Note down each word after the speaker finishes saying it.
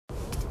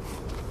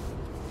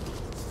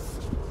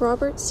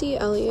Robert C.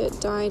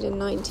 Eliot died in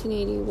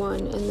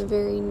 1981 in the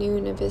very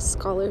noon of his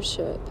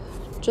scholarship,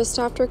 just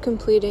after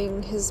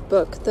completing his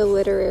book, The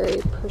Literary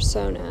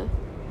Persona.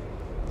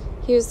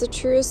 He was the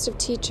truest of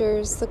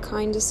teachers, the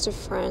kindest of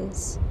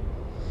friends.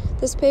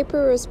 This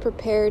paper was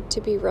prepared to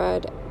be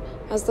read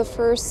as the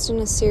first in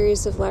a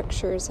series of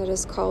lectures at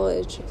his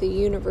college of the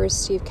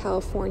University of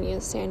California,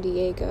 San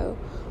Diego,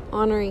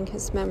 honoring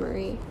his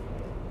memory.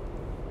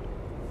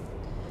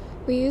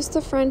 We use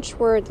the French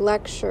word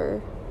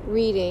lecture,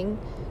 reading,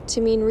 to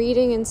mean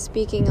reading and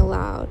speaking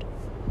aloud,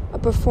 a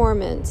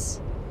performance.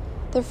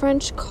 The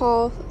French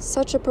call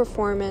such a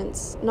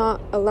performance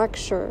not a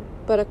lecture,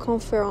 but a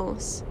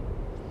conférence.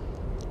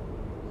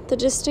 The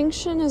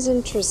distinction is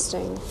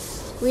interesting.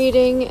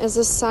 Reading is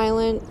a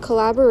silent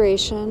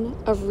collaboration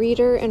of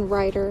reader and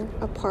writer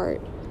apart.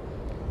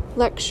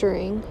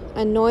 Lecturing,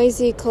 a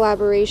noisy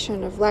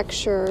collaboration of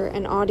lecturer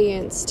and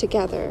audience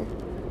together.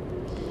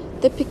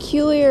 The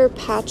peculiar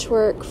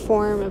patchwork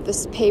form of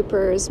this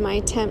paper is my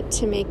attempt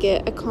to make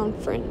it a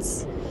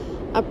conference,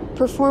 a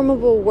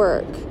performable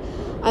work,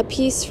 a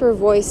piece for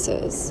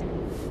voices.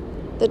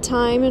 The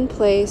time and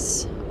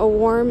place, a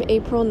warm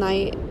April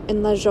night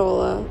in La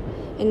Jolla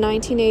in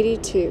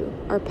 1982,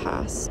 are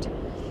past,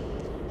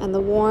 and the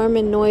warm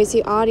and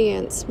noisy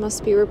audience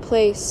must be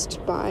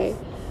replaced by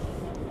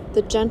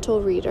the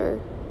gentle reader.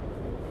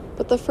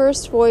 But the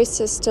first voice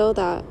is still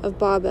that of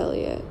Bob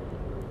Eliot.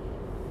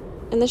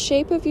 In The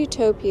Shape of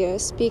Utopia,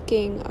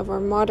 speaking of our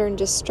modern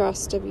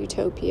distrust of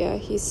utopia,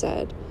 he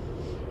said,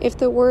 "If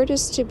the word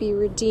is to be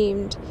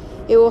redeemed,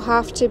 it will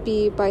have to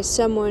be by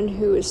someone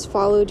who has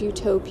followed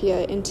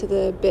utopia into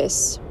the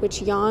abyss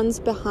which yawns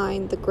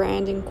behind the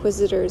Grand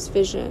Inquisitor's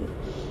vision,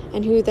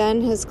 and who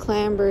then has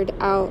clambered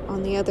out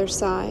on the other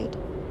side."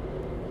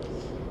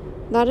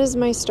 That is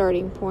my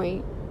starting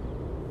point,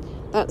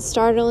 that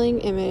startling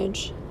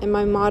image, and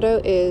my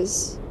motto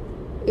is,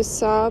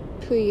 Usa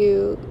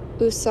Puyu,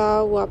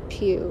 Usa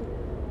Wapiu.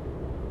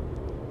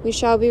 We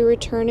shall be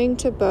returning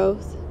to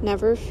both,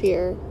 never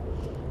fear.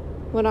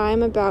 What I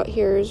am about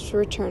here is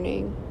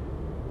returning.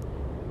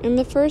 In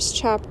the first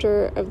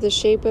chapter of The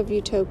Shape of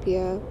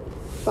Utopia,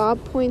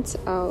 Bob points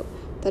out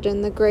that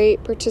in the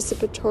great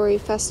participatory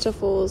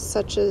festivals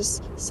such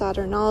as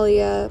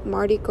Saturnalia,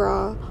 Mardi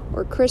Gras,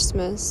 or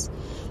Christmas,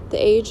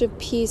 the age of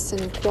peace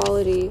and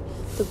equality,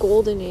 the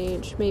golden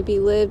age, may be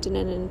lived in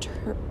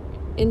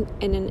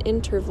an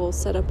interval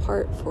set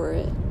apart for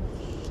it,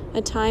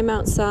 a time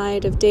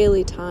outside of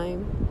daily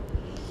time.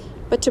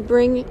 But to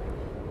bring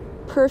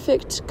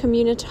perfect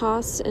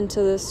communitas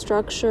into the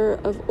structure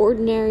of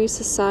ordinary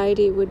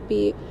society would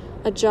be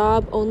a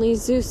job only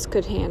Zeus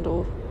could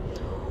handle.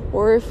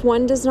 Or if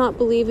one does not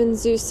believe in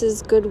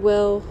Zeus's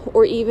goodwill,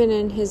 or even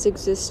in his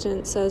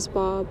existence, says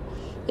Bob,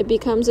 it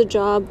becomes a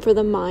job for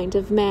the mind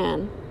of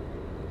man.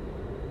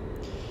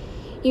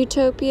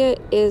 Utopia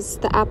is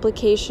the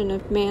application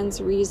of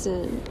man's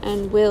reason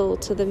and will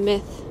to the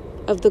myth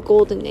of the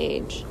Golden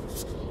Age,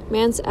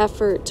 man's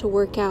effort to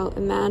work out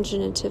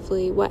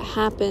imaginatively what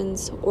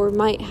happens or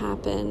might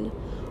happen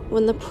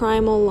when the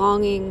primal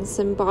longings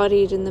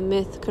embodied in the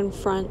myth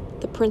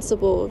confront the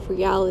principle of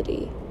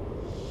reality.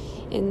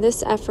 In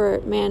this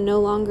effort, man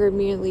no longer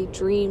merely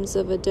dreams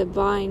of a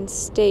divine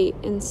state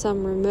in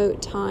some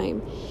remote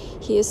time.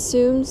 He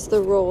assumes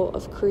the role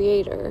of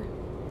creator.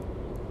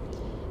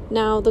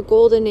 Now, the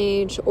Golden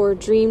Age or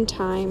dream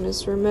time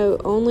is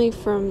remote only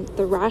from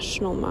the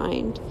rational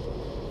mind.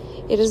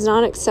 It is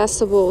not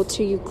accessible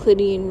to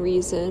Euclidean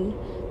reason,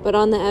 but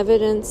on the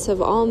evidence of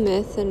all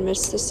myth and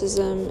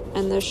mysticism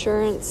and the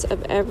assurance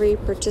of every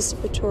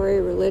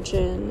participatory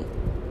religion,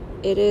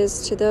 it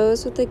is to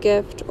those with the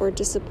gift or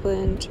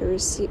discipline to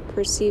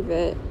perceive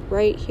it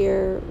right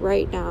here,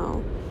 right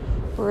now,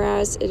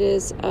 whereas it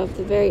is of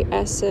the very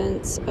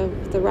essence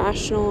of the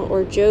rational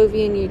or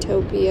Jovian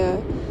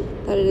utopia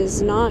that it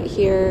is not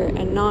here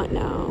and not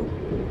now.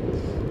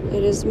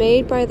 It is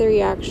made by the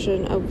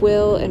reaction of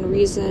will and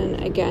reason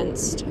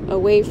against,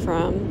 away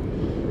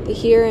from, the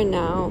here and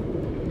now,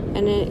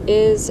 and it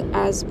is,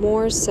 as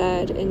Moore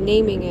said in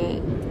naming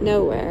it,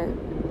 nowhere.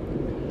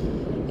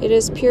 It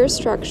is pure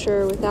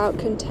structure without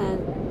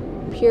content,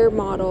 pure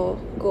model,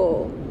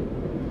 goal.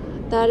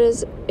 That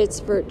is its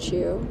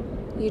virtue.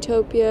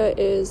 Utopia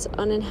is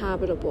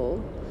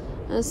uninhabitable.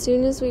 As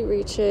soon as we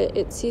reach it,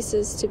 it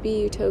ceases to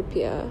be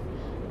utopia.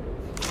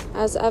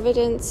 As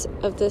evidence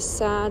of this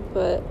sad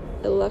but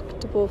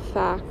eluctable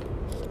fact,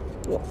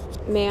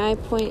 may I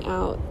point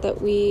out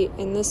that we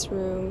in this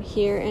room,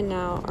 here and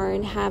now, are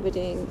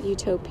inhabiting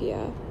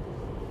utopia.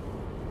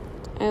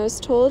 I was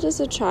told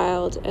as a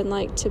child, and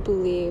like to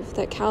believe,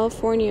 that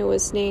California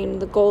was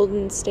named the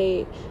Golden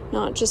State,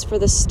 not just for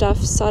the stuff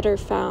Sutter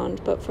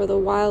found, but for the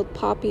wild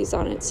poppies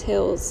on its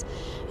hills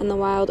and the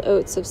wild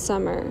oats of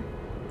summer.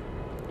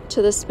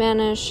 To the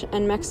Spanish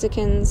and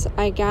Mexicans,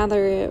 I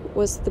gather it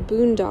was the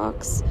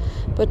boondocks,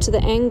 but to the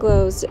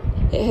Anglos,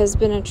 it has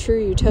been a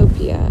true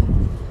utopia.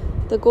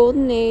 The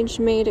Golden Age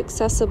made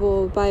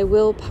accessible by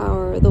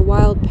willpower the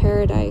wild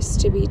paradise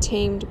to be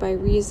tamed by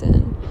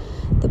reason.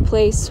 the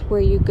place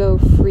where you go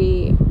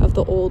free of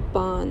the old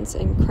bonds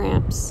and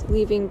cramps,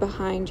 leaving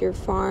behind your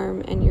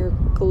farm and your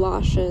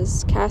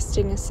galoshes,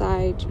 casting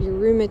aside your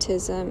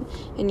rheumatism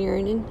and your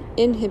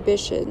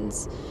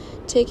inhibitions,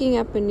 taking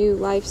up a new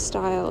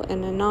lifestyle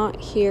and a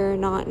not here,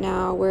 not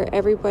now, where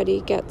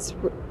everybody gets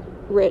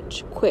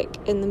rich quick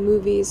in the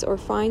movies or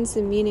finds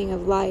the meaning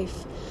of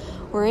life,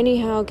 or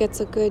anyhow gets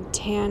a good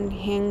tan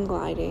hang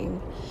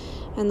gliding,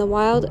 and the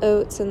wild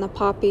oats and the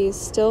poppies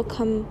still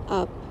come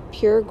up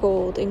pure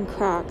gold in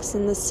cracks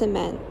in the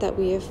cement that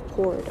we have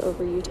poured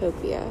over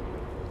utopia.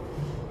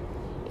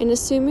 In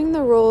assuming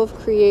the role of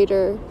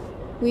creator,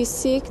 we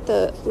seek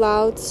the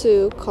Lao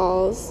Tzu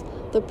calls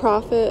the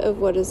profit of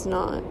what is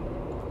not,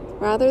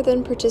 rather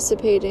than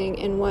participating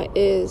in what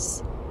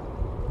is.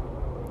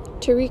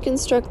 To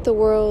reconstruct the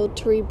world,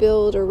 to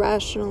rebuild or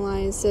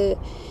rationalize it,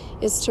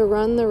 is to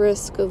run the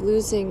risk of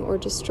losing or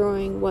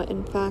destroying what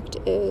in fact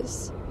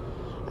is.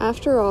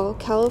 After all,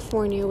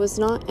 California was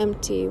not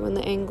empty when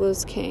the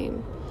Anglos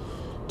came.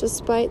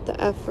 Despite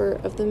the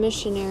effort of the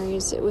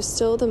missionaries, it was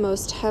still the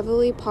most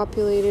heavily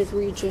populated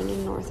region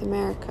in North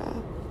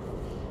America.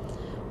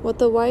 What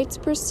the whites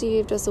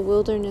perceived as a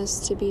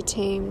wilderness to be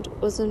tamed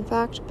was in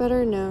fact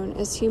better known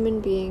as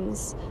human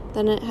beings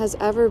than it has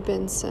ever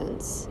been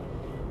since.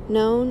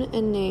 Known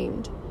and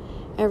named.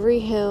 Every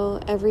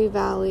hill, every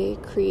valley,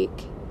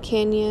 creek,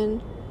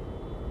 canyon,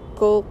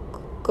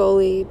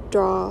 gully,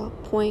 draw,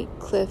 point,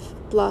 cliff,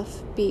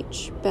 bluff,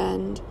 beach,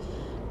 bend,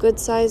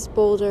 good-sized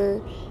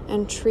boulder,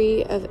 and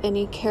tree of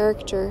any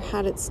character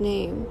had its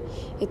name,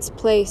 its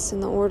place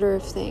in the order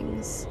of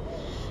things.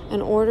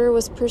 An order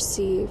was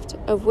perceived,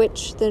 of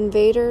which the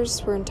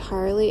invaders were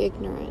entirely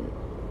ignorant.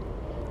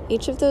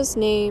 Each of those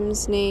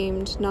names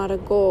named not a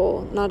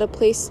goal, not a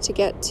place to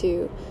get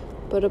to,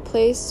 but a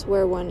place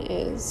where one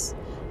is,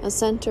 a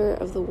center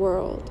of the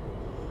world.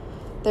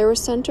 There were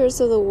centers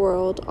of the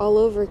world all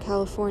over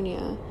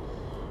California.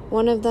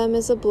 One of them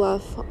is a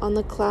bluff on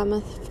the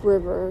Klamath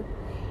River.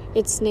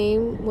 Its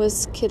name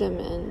was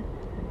Kitiman.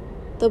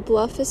 The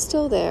bluff is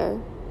still there,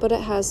 but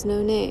it has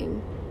no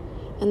name,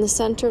 and the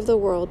center of the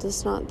world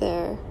is not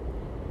there.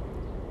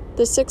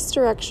 The 6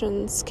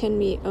 directions can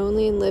meet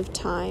only in lived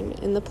time,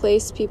 in the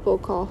place people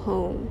call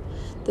home,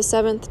 the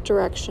 7th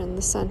direction,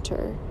 the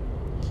center.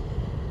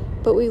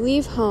 But we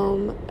leave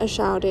home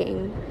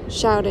shouting,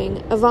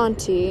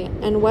 Avanti,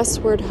 and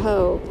westward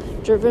ho,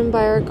 driven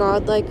by our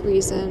godlike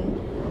reason,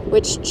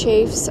 which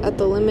chafes at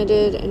the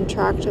limited,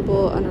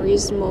 intractable,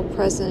 unreasonable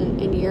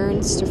present and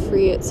yearns to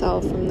free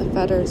itself from the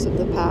fetters of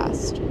the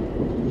past.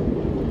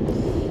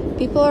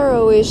 People are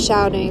always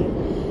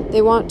shouting.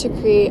 They want to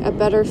create a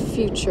better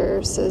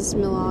future, says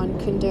Milan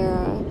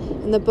Kundera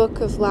in the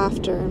Book of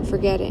Laughter and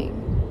Forgetting.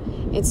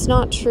 It's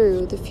not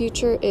true. The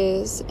future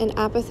is an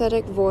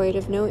apathetic void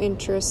of no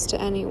interest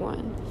to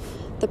anyone.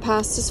 The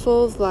past is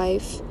full of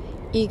life,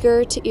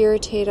 eager to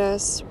irritate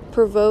us,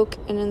 provoke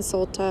and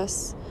insult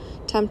us,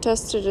 tempt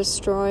us to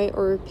destroy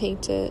or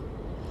repaint it.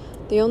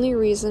 The only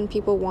reason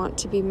people want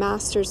to be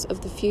masters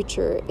of the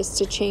future is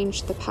to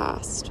change the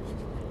past.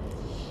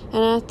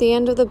 And at the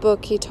end of the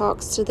book, he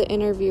talks to the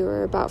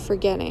interviewer about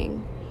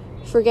forgetting.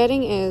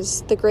 Forgetting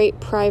is the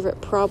great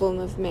private problem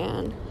of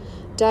man.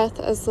 Death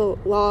as the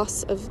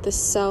loss of the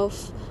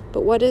self,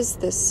 but what is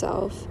this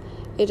self?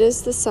 It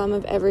is the sum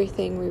of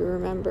everything we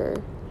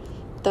remember.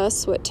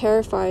 Thus, what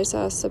terrifies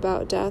us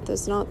about death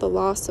is not the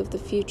loss of the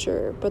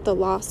future, but the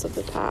loss of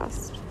the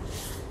past.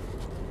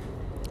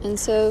 And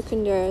so,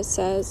 Kundera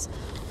says,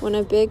 when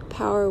a big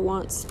power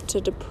wants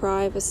to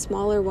deprive a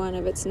smaller one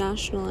of its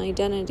national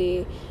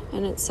identity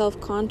and its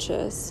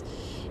self-conscious,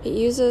 it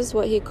uses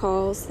what he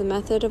calls the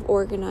method of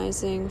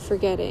organizing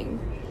forgetting.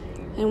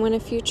 And when a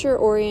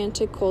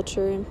future-oriented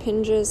culture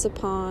impinges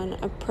upon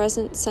a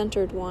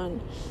present-centered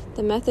one,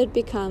 the method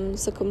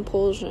becomes a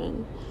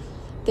compulsion.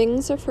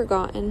 Things are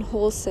forgotten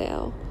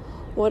wholesale.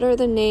 What are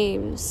the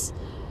names?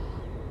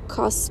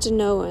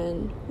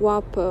 Costanoan,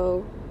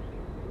 Wapo.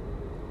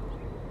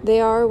 They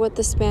are what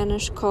the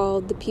Spanish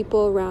called the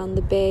people around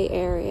the Bay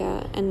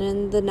Area and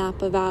in the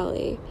Napa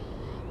Valley.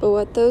 But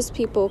what those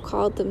people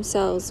called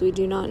themselves we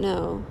do not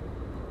know.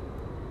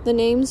 The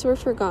names were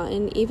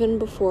forgotten even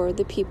before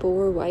the people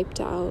were wiped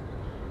out.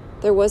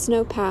 There was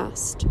no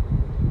past.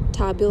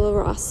 Tabula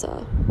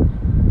rasa.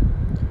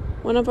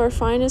 One of our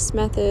finest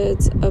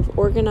methods of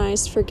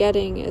organized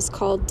forgetting is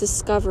called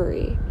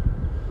discovery.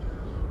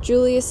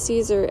 Julius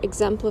Caesar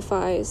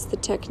exemplifies the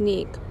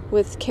technique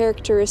with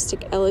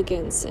characteristic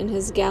elegance in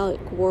his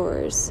Gallic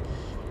Wars.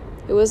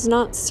 It was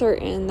not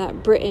certain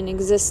that Britain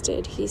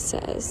existed, he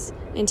says,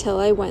 until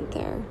I went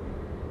there.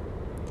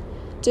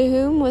 To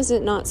whom was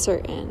it not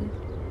certain?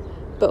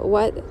 But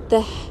what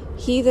the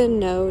heathen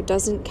know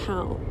doesn't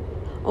count.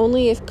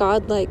 Only if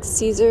God like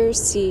Caesar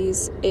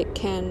sees it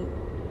can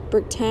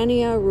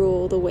Britannia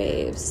rule the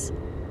waves.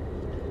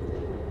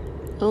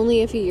 Only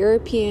if a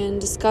European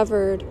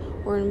discovered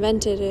or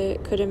invented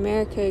it could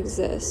America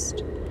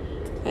exist.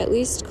 At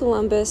least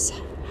Columbus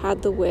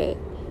had the wit,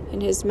 in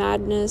his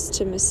madness,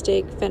 to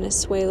mistake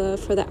Venezuela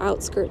for the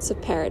outskirts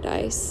of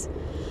paradise.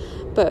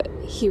 But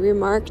he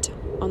remarked,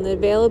 on the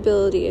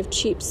availability of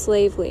cheap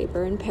slave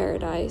labor in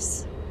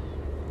paradise.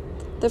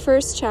 The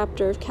first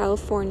chapter of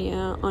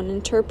California on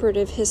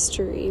Interpretive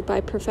History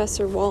by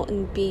Professor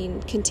Walton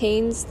Bean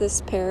contains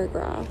this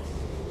paragraph.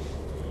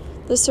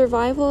 The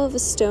survival of a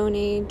Stone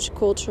Age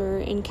culture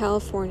in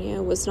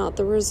California was not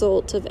the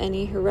result of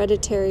any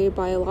hereditary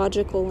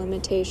biological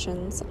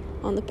limitations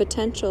on the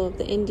potential of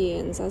the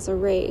Indians as a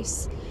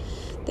race.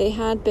 They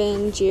had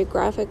been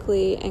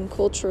geographically and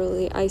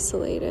culturally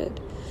isolated.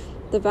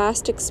 The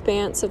vast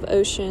expanse of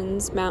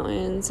oceans,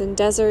 mountains, and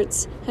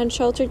deserts had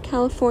sheltered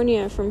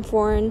California from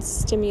foreign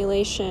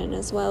stimulation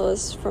as well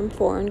as from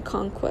foreign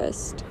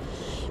conquest.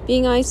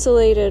 Being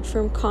isolated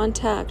from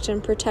contact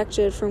and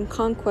protected from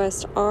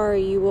conquest are,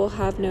 you will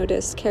have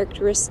noticed,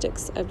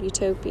 characteristics of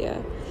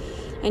utopia.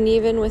 And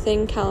even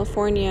within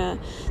California,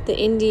 the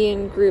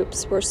Indian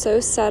groups were so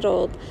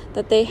settled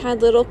that they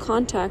had little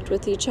contact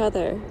with each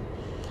other.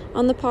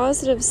 On the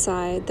positive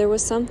side, there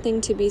was something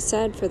to be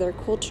said for their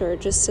culture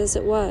just as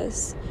it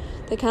was.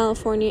 The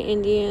California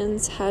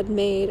Indians had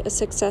made a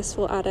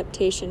successful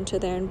adaptation to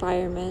their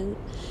environment,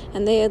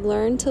 and they had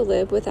learned to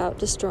live without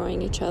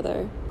destroying each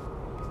other.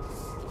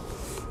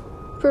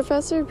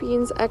 Professor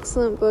Bean's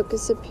excellent book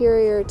is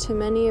superior to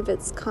many of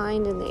its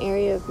kind in the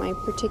area of my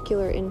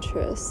particular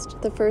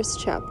interest. The first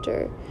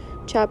chapter,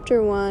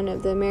 Chapter 1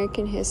 of the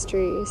American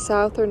History,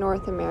 South or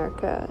North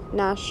America,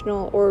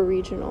 national or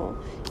regional,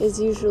 is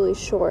usually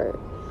short,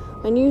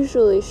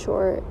 unusually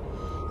short.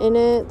 In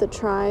it, the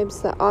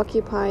tribes that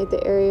occupied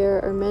the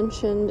area are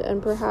mentioned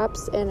and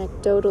perhaps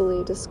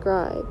anecdotally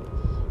described.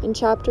 In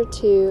Chapter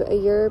 2, a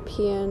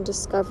European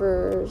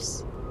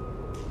discovers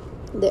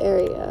the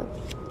area,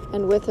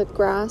 and with a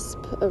grasp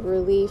of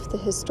relief, the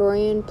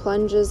historian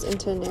plunges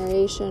into a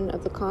narration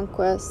of the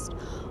conquest,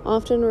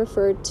 often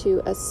referred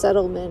to as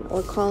settlement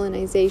or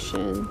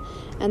colonization,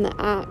 and the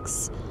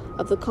acts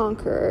of the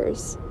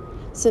conquerors.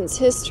 Since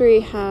history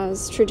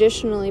has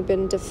traditionally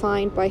been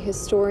defined by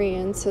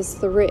historians as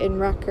the written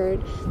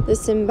record,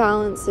 this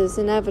imbalance is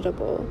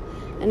inevitable,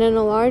 and in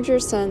a larger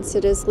sense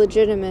it is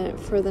legitimate,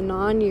 for the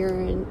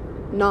non-urban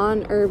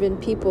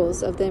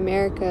peoples of the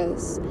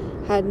Americas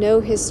had no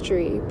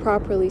history,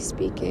 properly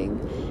speaking,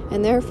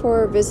 and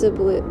therefore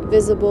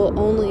visible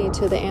only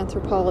to the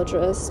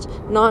anthropologist,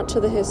 not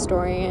to the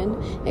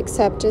historian,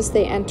 except as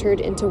they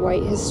entered into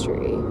white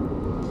history.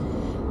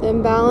 The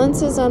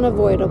imbalance is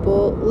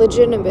unavoidable,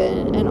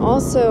 legitimate, and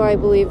also, I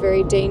believe,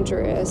 very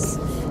dangerous.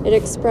 It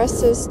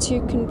expresses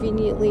too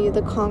conveniently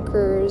the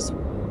conquerors'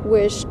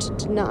 wish to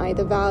deny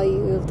the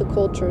value of the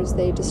cultures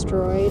they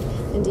destroyed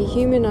and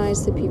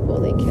dehumanize the people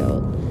they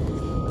killed.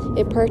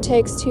 It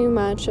partakes too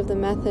much of the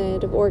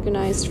method of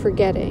organized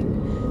forgetting.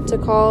 To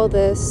call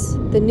this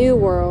the New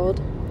World,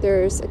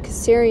 there's a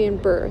Caesarean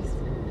birth.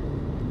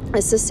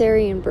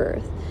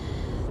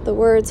 The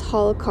words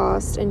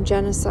Holocaust and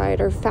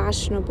genocide are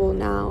fashionable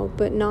now,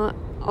 but not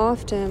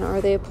often are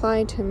they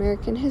applied to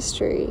American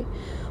history.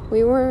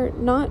 We were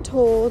not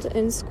told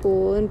in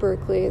school in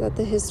Berkeley that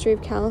the history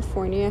of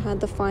California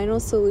had the final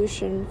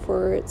solution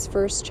for its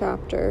first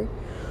chapter.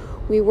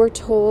 We were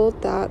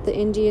told that the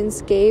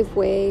Indians gave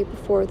way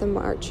before the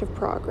march of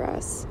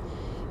progress.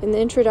 In the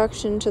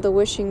introduction to the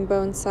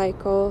Wishing-Bone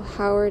Cycle,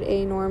 Howard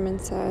A. Norman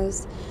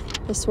says,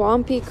 "The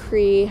swampy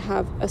Cree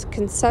have a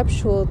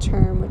conceptual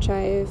term which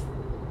I've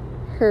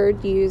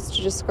heard used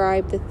to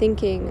describe the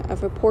thinking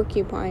of a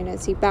porcupine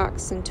as he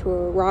backs into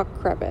a rock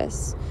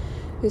crevice.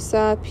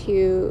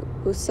 Usawapu.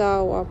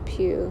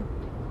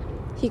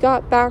 He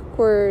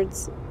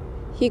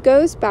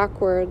goes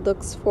backward,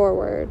 looks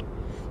forward.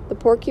 The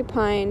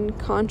porcupine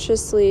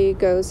consciously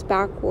goes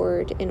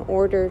backward in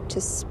order to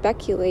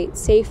speculate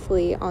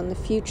safely on the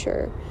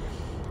future,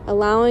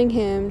 allowing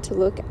him to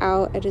look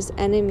out at his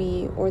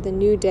enemy or the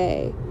new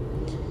day.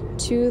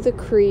 To the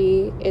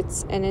Cree,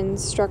 it's an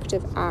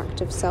instructive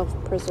act of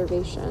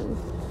self-preservation."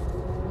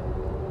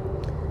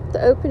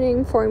 The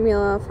opening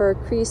formula for a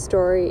Cree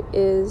story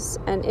is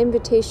an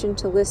invitation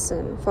to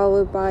listen,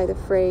 followed by the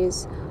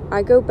phrase,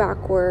 "I go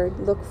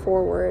backward, look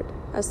forward,"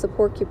 as the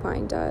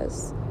porcupine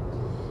does.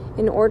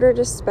 In order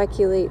to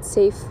speculate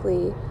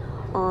safely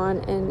on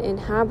an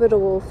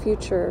inhabitable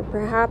future,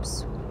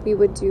 perhaps we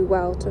would do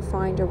well to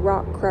find a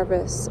rock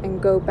crevice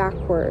and go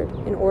backward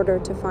in order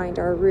to find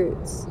our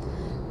roots.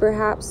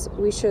 Perhaps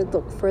we should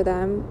look for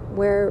them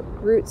where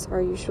roots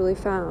are usually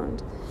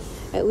found.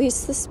 At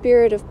least the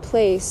spirit of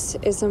place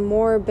is a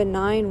more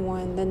benign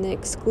one than the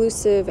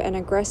exclusive and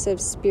aggressive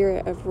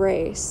spirit of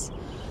race,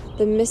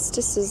 the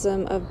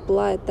mysticism of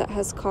blood that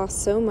has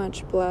cost so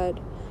much blood.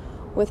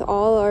 With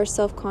all our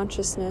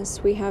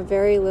self-consciousness, we have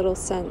very little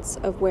sense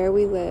of where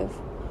we live,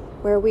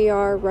 where we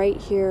are right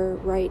here,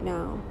 right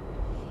now.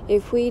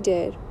 If we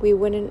did, we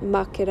wouldn't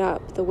muck it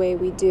up the way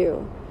we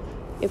do.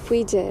 If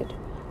we did,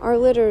 our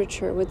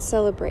literature would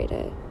celebrate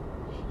it.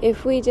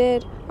 If we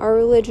did, our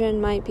religion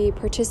might be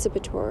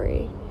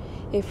participatory.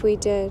 If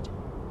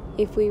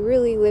we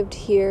really lived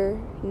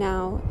here,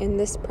 now, in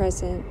this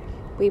present,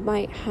 we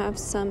might have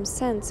some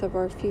sense of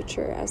our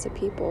future as a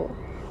people.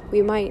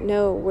 We might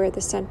know where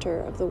the center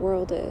of the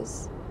world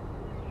is.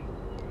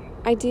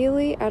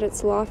 Ideally, at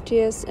its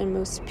loftiest and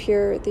most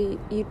pure, the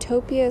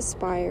utopia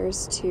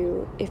aspires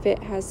to, if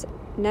it has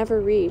never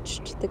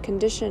reached, the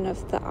condition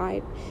of the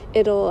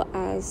idyll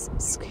as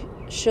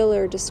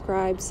Schiller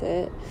describes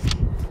it,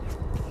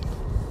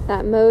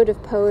 that mode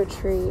of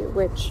poetry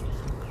which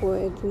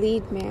would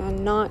lead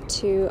man not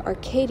to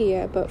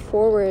Arcadia but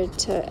forward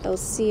to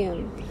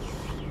Elysium,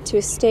 to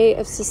a state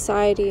of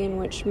society in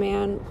which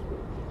man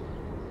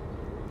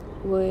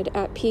would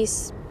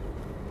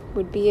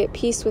be at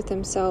peace with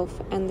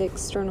himself and the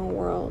external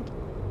world.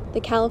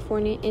 The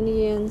California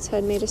Indians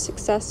had made a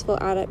successful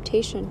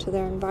adaptation to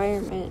their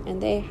environment,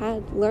 and they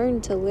had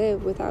learned to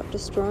live without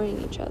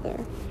destroying each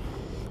other.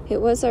 It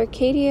was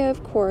Arcadia,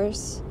 of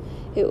course.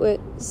 It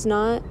was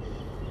not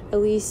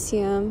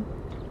Elysium.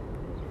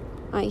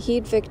 I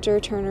heed Victor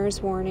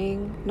Turner's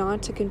warning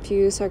not to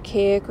confuse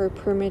archaic or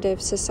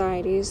primitive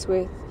societies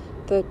with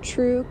the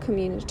true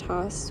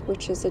communitas,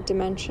 which is a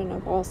dimension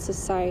of all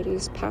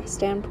societies,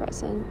 past and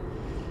present.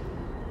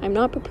 I'm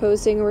not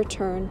proposing a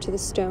return to the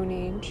Stone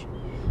Age.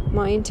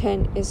 My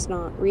intent is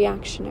not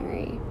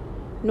reactionary,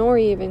 nor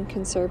even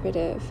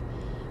conservative,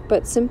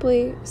 but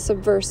simply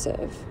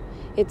subversive.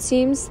 It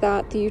seems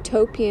that the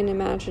utopian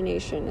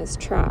imagination is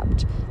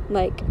trapped,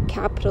 like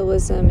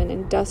capitalism and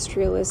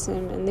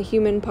industrialism and the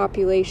human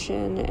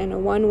population, in a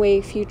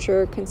one-way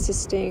future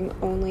consisting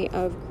only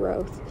of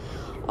growth.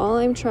 All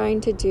I'm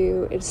trying to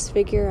do is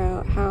figure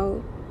out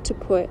how to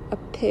put a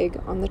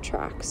pig on the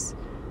tracks.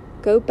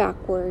 Go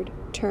backward,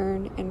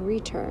 turn, and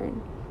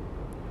return.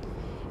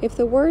 If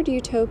the word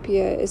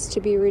utopia is to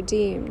be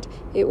redeemed,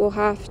 it will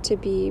have to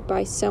be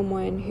by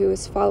someone who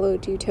has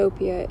followed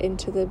utopia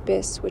into the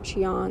abyss which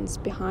yawns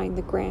behind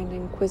the Grand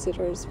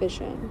Inquisitor's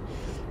vision.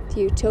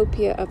 The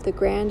utopia of the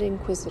Grand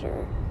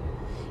Inquisitor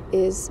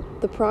is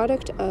the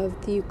product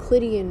of the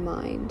Euclidean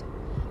mind,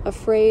 a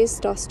phrase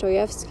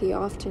Dostoevsky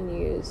often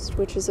used,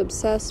 which is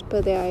obsessed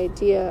by the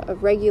idea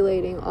of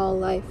regulating all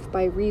life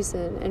by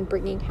reason and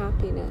bringing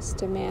happiness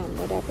to man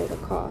whatever the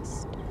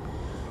cost.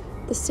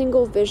 The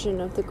single vision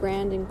of the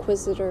Grand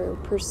Inquisitor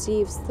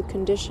perceives the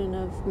condition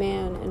of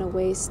man in a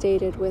way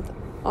stated with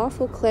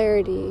awful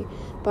clarity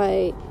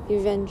by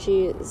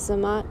Evgeny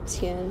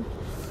Zamyatin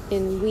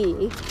in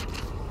We.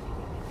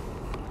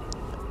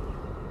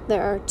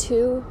 There are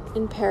two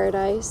in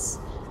paradise,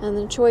 and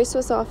the choice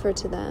was offered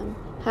to them: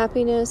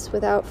 happiness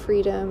without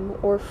freedom,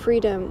 or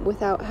freedom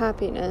without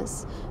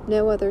happiness.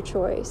 No other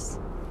choice.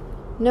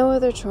 No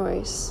other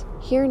choice.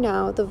 Hear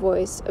now the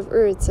voice of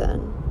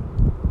Urizen.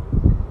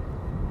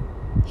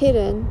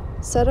 Hidden,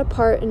 set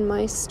apart in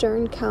my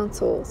stern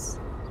counsels,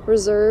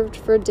 reserved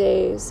for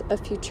days of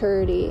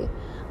futurity,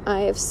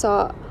 I have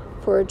sought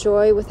for a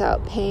joy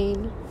without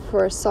pain,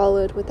 for a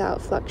solid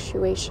without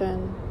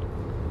fluctuation.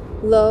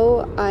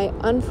 Lo, I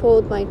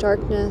unfold my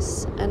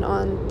darkness, and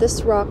on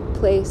this rock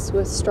place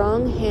with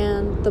strong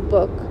hand the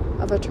book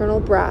of eternal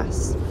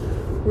brass,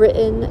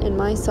 written in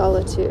my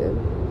solitude.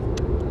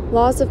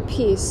 Laws of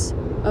peace,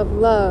 of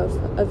love,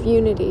 of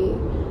unity,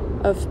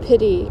 of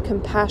pity,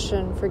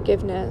 compassion,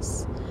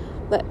 forgiveness.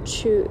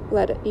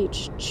 Let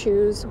each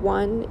choose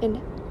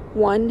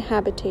one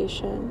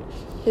habitation,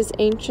 his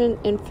ancient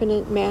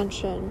infinite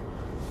mansion,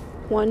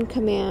 one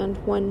command,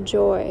 one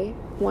joy,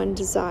 one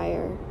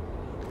desire,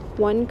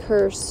 one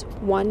curse,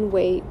 one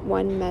weight,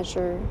 one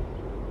measure,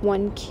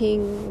 one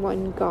king,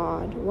 one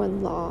God,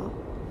 one law.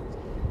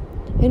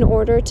 In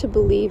order to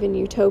believe in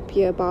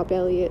utopia, Bob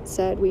Elliott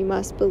said, we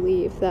must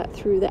believe that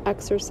through the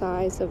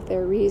exercise of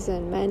their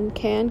reason, men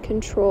can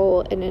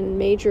control and in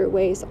major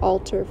ways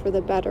alter for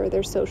the better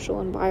their social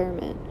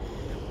environment.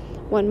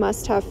 One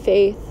must have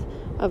faith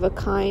of a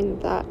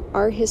kind that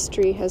our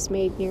history has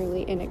made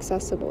nearly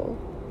inaccessible.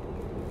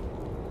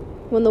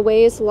 When the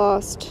way is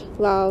lost,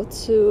 Lao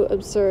Tzu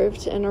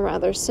observed in a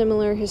rather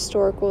similar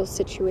historical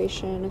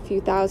situation a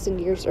few thousand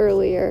years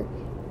earlier,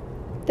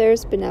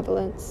 there's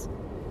benevolence.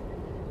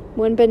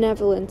 When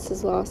benevolence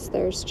is lost,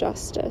 there's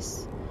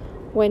justice.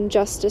 When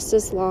justice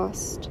is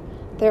lost,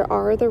 there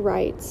are the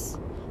rights.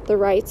 The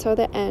rights are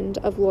the end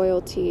of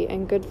loyalty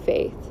and good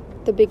faith,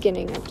 the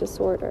beginning of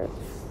disorder.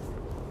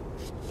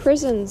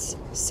 Prisons,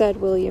 said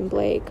William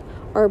Blake,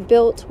 are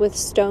built with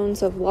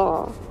stones of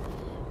law.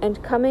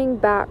 And coming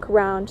back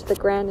round to the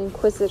Grand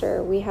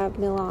Inquisitor, we have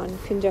Milan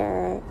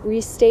Kundera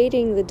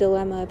restating the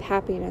dilemma of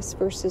happiness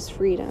versus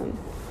freedom.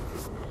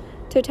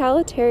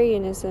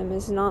 Totalitarianism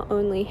is not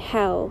only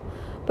hell,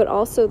 but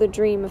also the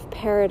dream of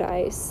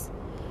paradise,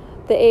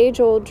 the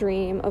age-old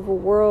dream of a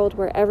world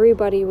where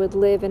everybody would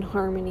live in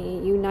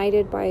harmony,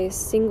 united by a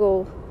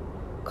single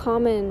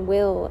common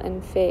will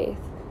and faith,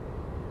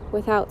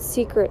 without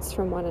secrets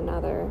from one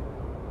another.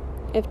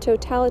 If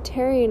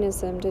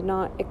totalitarianism did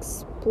not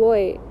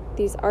exploit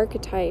these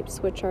archetypes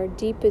which are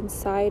deep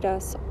inside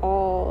us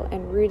all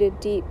and rooted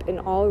deep in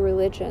all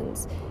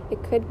religions,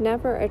 it could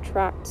never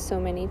attract so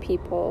many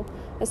people,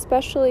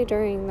 especially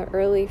during the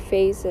early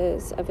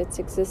phases of its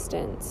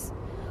existence.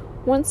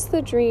 Once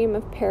the dream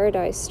of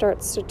paradise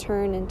starts to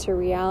turn into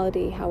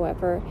reality,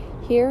 however,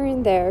 here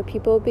and there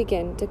people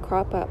begin to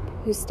crop up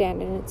who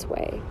stand in its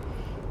way.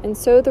 And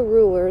so the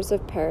rulers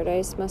of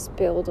paradise must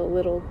build a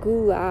little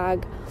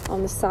gulag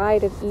on the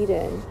side of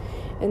Eden.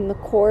 In the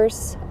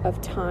course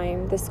of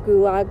time, this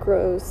gulag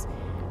grows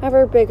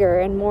ever bigger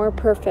and more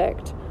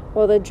perfect,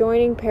 while the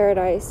adjoining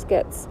paradise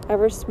gets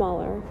ever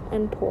smaller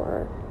and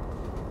poorer.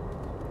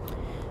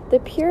 The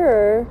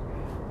purer,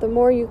 the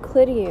more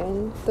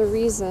Euclidean the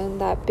reason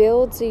that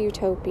builds a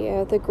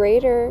utopia, the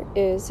greater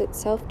is its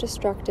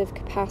self-destructive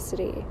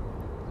capacity.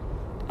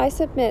 I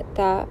submit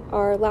that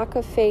our lack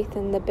of faith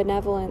in the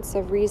benevolence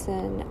of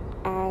reason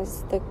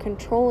as the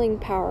controlling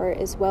power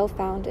is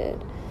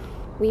well-founded.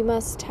 We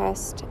must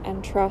test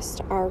and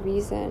trust our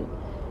reason,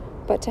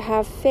 but to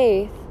have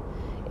faith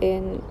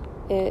in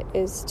it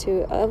is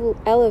to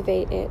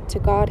elevate it to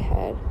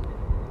Godhead.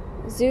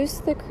 Zeus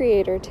the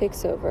creator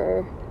takes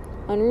over.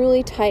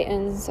 Unruly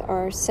titans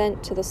are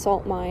sent to the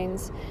salt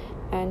mines,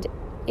 and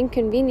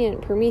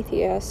inconvenient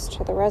Prometheus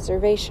to the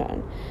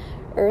reservation.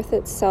 Earth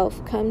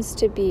itself comes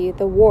to be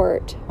the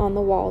wart on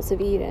the walls of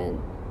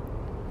Eden.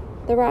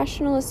 The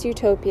rationalist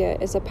utopia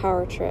is a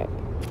power trip.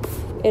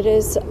 It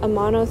is a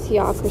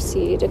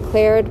monotheocracy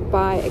declared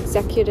by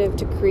executive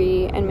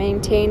decree and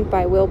maintained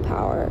by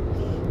willpower.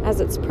 As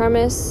its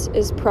premise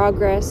is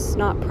progress,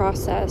 not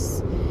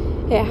process,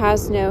 it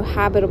has no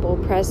habitable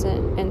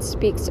present and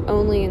speaks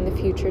only in the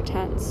future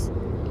tense.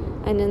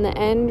 And in the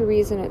end,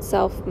 reason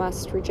itself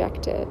must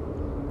reject it.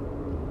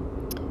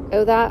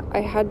 Oh, that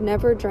I had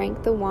never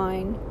drank the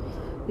wine,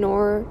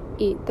 nor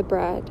eat the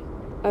bread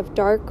of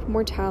dark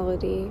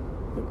mortality,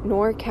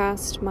 nor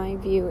cast my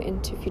view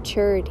into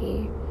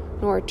futurity,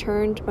 nor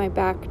turned my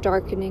back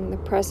darkening the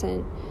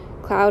present,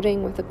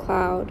 clouding with a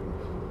cloud,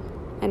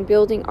 and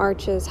building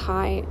arches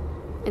high,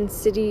 and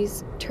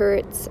cities,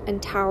 turrets,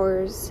 and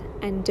towers,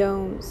 and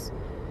domes,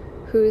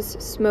 whose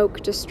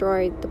smoke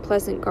destroyed the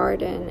pleasant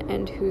garden,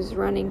 and whose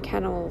running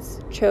kennels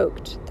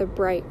choked the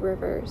bright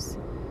rivers.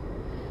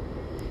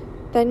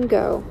 Then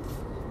go,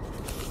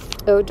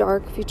 O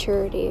dark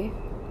futurity,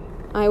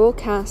 I will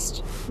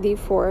cast thee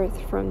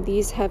forth from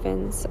these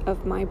heavens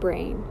of my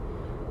brain,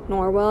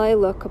 nor will I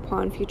look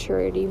upon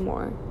futurity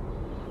more.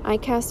 I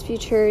cast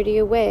futurity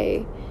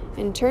away,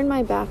 and turn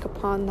my back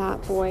upon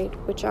that void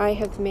which I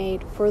have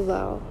made, for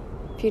lo,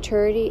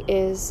 futurity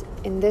is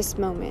in this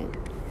moment.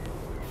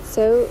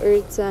 So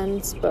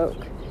Ursula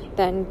spoke,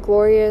 then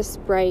glorious,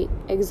 bright,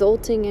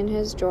 exulting in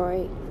his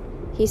joy,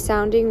 he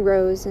sounding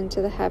rose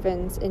into the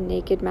heavens in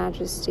naked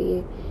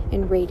majesty,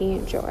 in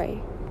radiant joy.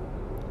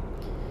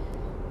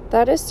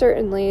 That is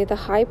certainly the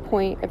high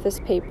point of this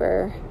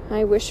paper.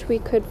 I wish we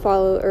could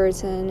follow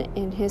Ursula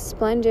in his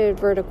splendid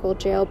vertical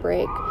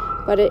jailbreak,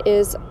 but it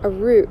is a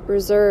route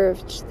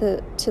reserved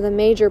to the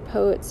major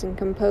poets and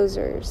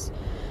composers.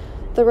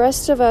 The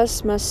rest of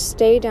us must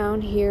stay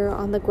down here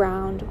on the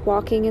ground,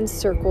 walking in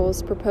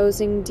circles,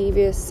 proposing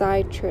devious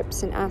side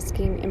trips, and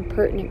asking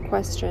impertinent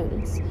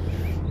questions.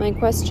 My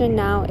question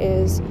now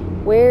is,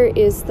 where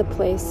is the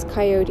place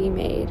Coyote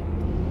made?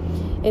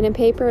 In a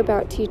paper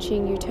about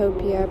teaching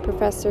utopia,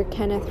 Professor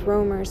Kenneth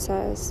Romer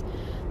says,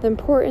 the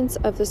importance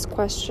of this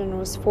question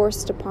was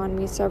forced upon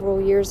me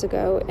several years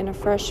ago in a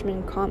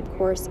freshman comp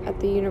course at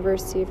the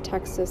University of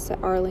Texas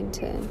at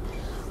Arlington.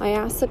 I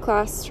asked the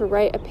class to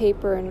write a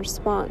paper in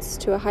response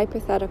to a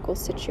hypothetical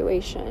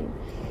situation.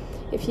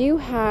 If you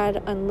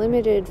had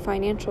unlimited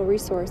financial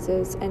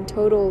resources and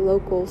total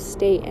local,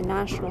 state, and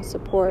national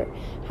support,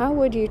 how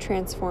would you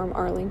transform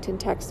Arlington,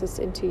 Texas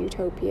into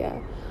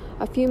utopia?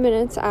 A few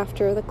minutes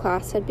after the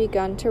class had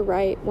begun to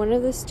write, one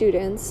of the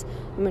students,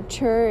 a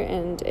mature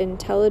and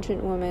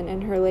intelligent woman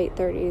in her late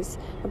 30s,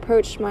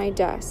 approached my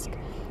desk.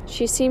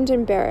 She seemed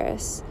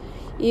embarrassed,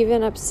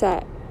 even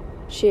upset.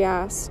 She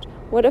asked,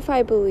 "What if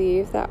I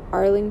believe that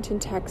Arlington,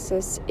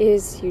 Texas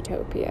is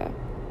utopia?"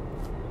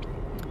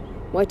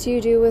 "What do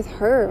you do with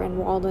her and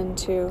Walden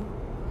too?"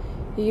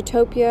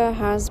 Utopia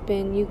has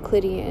been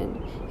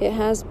Euclidean, it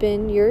has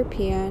been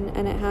European,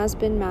 and it has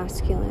been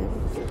masculine.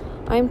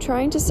 I am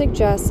trying to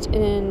suggest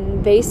in an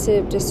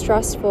invasive,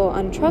 distrustful,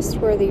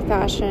 untrustworthy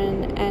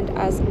fashion, and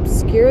as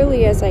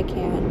obscurely as I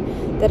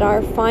can, that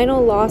our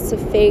final loss of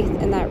faith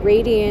in that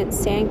radiant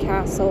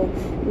sandcastle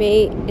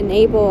may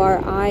enable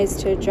our eyes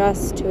to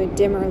adjust to a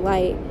dimmer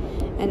light,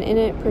 and in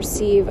it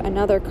perceive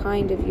another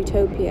kind of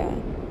utopia,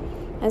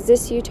 as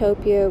this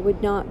utopia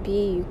would not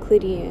be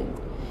Euclidean,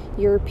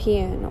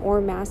 European,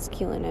 or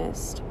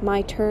masculinist.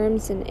 My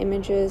terms and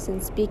images in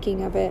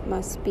speaking of it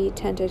must be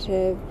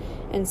tentative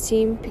and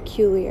seem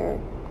peculiar.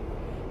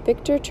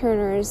 Victor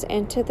Turner's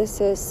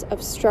antithesis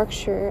of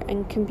structure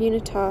and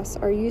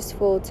communitas are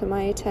useful to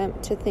my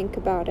attempt to think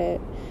about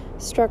it.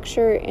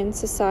 Structure in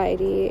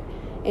society,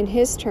 in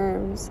his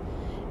terms,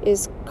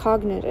 is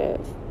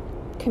cognitive,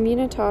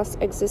 communitas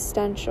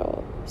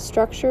existential.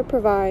 Structure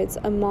provides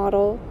a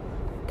model,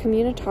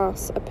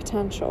 communitas a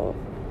potential.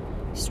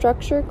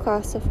 Structure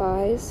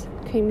classifies,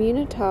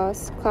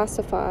 communitas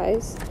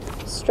classifies.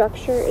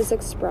 Structure is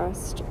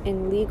expressed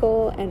in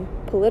legal and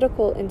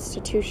political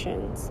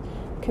institutions,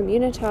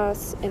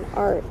 communitas in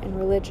art and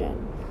religion.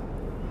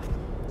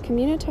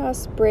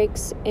 Communitas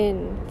breaks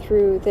in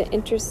through the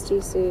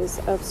interstices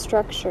of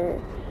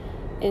structure,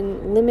 in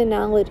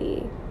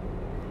liminality,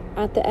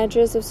 at the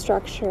edges of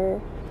structure,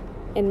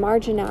 in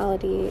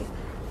marginality,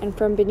 and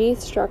from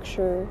beneath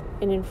structure,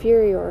 in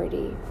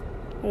inferiority.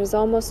 It is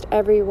almost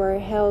everywhere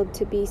held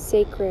to be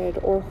sacred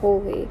or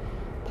holy,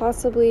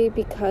 possibly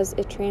because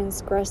it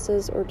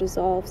transgresses or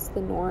dissolves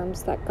the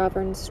norms that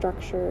govern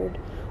structured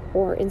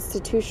or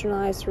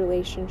institutionalized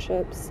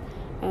relationships,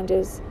 and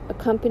is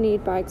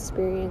accompanied by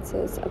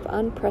experiences of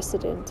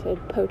unprecedented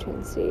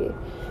potency.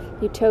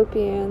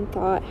 Utopian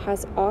thought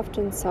has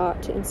often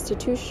sought to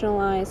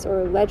institutionalize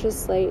or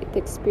legislate the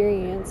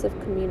experience of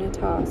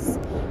communitas,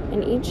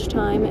 and each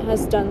time it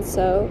has done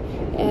so,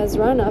 it has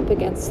run up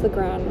against the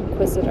Grand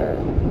Inquisitor.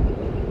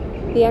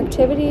 The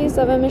activities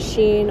of a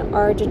machine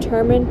are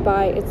determined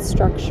by its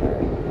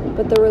structure,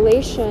 but the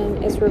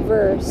relation is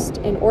reversed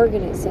in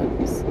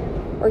organisms.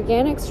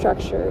 Organic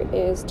structure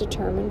is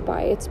determined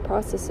by its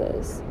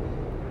processes.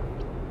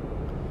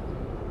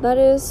 That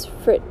is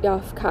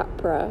Fritjof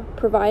Capra,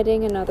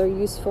 providing another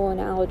useful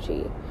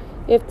analogy.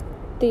 If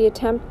the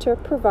attempt to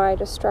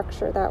provide a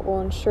structure that will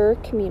ensure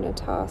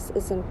communitas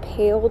is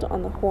impaled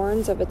on the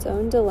horns of its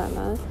own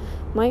dilemma,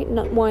 might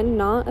one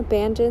not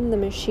abandon the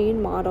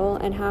machine model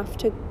and have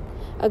to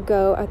a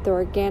go at the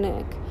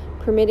organic,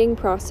 permitting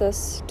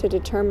process to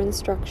determine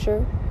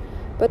structure?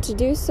 But to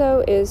do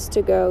so is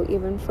to go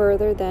even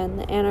further than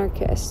the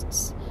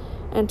anarchists,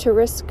 and to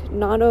risk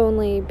not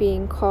only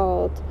being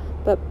called,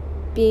 but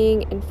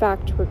being in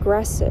fact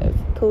regressive,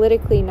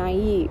 politically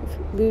naive,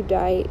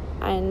 Luddite,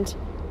 and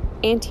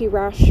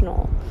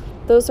anti-rational.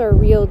 Those are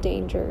real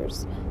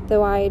dangers,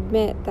 though I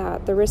admit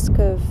that the risk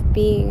of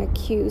being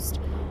accused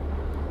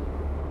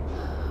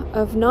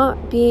of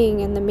not being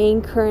in the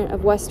main current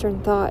of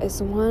Western thought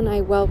is one I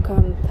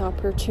welcome the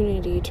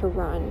opportunity to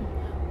run.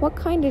 What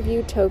kind of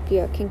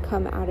utopia can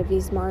come out of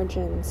these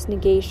margins,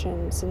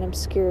 negations, and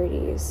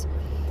obscurities?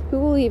 Who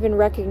will even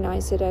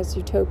recognize it as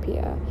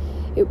utopia?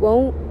 It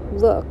won't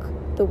look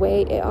the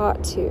way it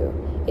ought to.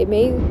 It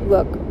may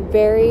look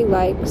very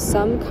like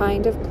some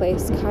kind of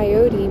place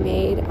Coyote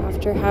made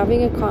after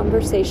having a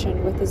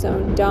conversation with his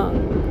own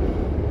dung.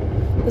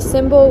 The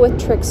symbol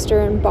which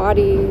trickster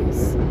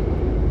embodies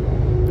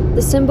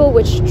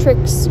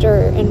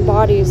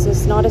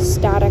is not a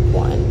static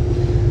one.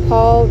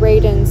 Paul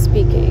Radin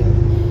speaking.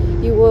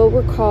 You will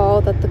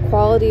recall that the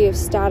quality of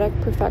static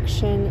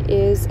perfection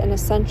is an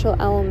essential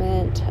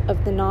element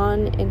of the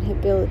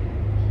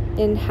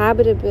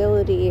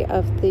non-inhabitability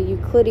of the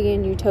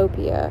Euclidean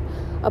utopia,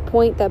 a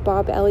point that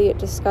Bob Elliott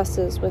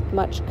discusses with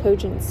much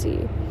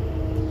cogency.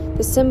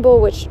 The symbol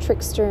which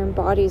trickster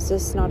embodies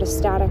is not a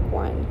static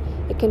one.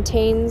 It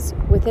contains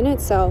within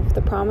itself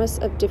the promise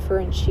of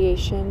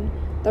differentiation,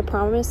 the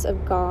promise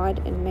of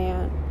God and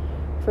man.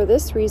 For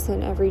this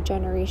reason, every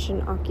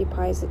generation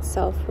occupies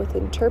itself with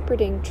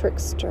interpreting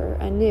trickster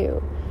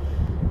anew.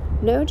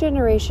 No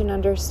generation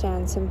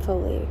understands him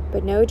fully,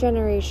 but no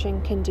generation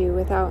can do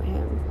without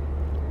him.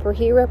 For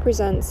he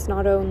represents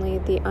not only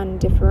the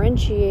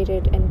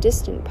undifferentiated and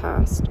distant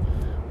past,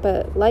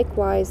 but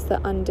likewise the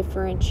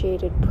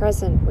undifferentiated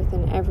present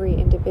within every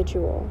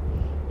individual.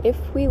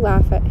 If we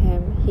laugh at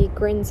him, he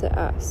grins at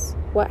us.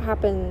 What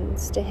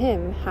happens to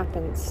him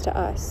happens to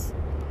us.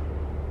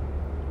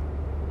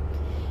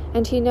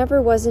 And he never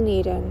was in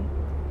Eden,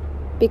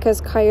 because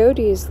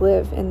coyotes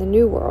live in the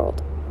New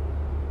World.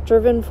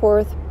 Driven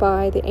forth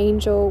by the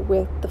angel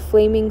with the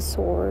flaming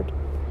sword,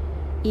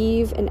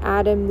 Eve and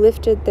Adam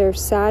lifted their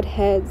sad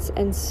heads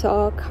and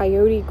saw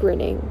Coyote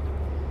grinning.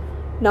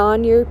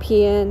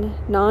 Non-European,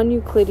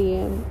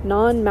 non-Euclidean,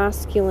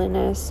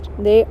 non-masculinist,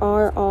 they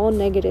are all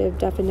negative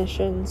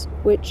definitions,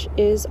 which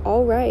is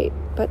all right,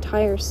 but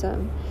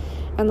tiresome,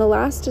 and the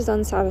last is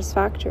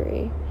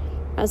unsatisfactory,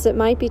 as it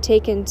might be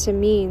taken to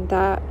mean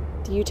that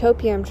the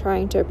utopia I'm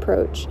trying to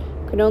approach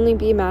could only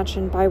be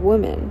imagined by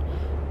women,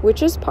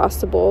 which is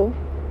possible,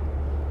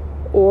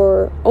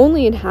 or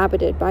only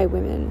inhabited by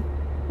women,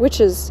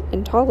 which is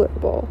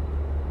intolerable.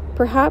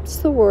 Perhaps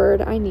the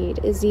word I need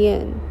is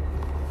yin.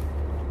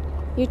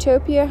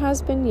 Utopia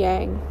has been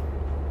yang.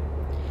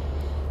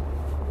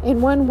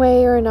 In one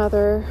way or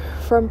another,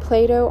 from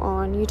Plato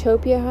on,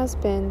 utopia has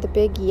been the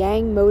big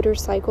yang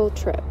motorcycle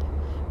trip.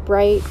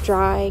 Bright,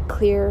 dry,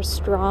 clear,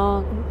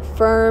 strong,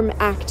 firm,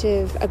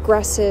 active,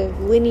 aggressive,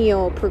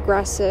 lineal,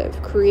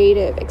 progressive,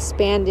 creative,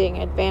 expanding,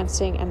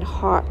 advancing, and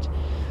hot.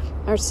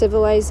 Our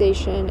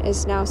civilization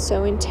is now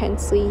so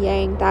intensely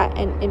yang that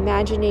an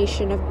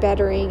imagination of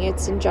bettering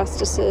its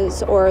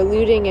injustices or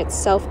eluding its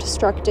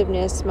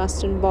self-destructiveness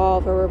must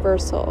involve a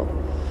reversal.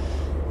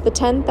 The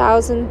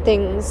 10,000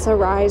 things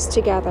arise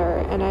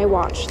together, and I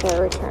watch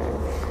their return.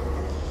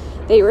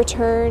 They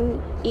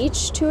return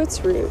each to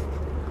its root.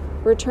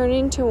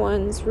 Returning to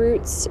one's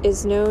roots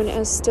is known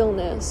as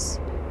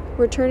stillness.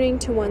 Returning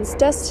to one's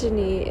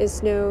destiny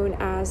is known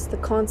as the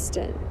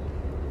constant.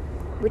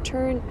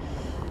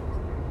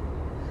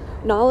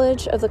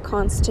 Knowledge of the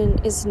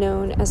constant is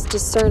known as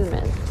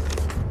discernment.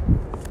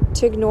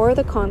 To ignore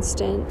the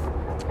constant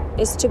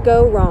is to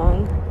go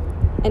wrong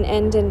and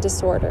end in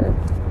disorder.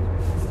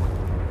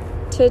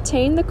 To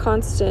attain the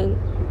constant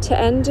To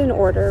end in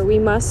order, we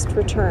must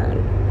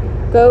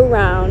return. Go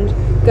round,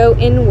 go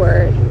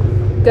inward,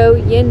 go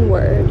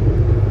yinward.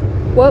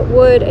 What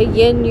would a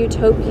yin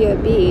utopia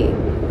be?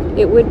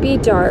 It would be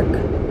dark,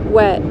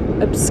 wet,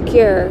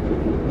 obscure,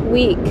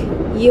 weak,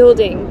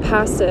 yielding,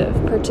 passive,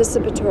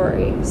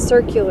 participatory,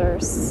 circular,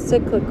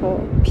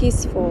 cyclical,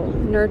 peaceful,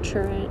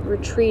 nurturant,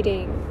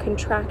 retreating,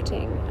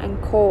 contracting,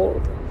 and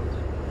cold.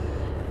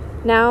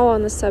 Now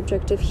on the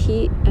subject of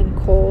heat and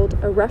cold,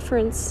 a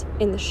reference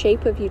in the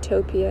shape of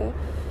utopia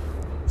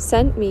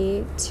sent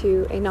me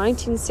to a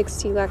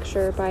 1960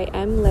 lecture by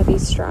M.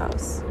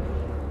 Levi-Strauss.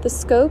 The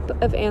scope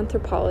of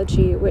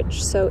anthropology,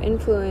 which so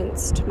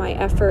influenced my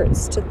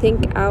efforts to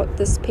think out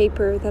this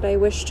paper that I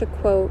wish to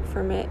quote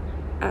from it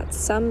at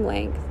some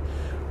length,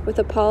 with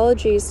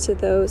apologies to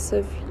those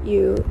of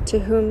you to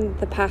whom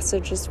the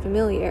passage is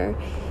familiar.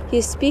 He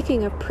is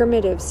speaking of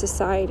primitive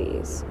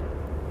societies.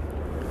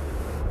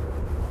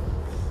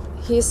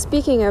 He is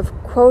speaking of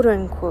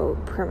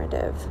quote-unquote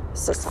primitive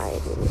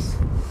societies.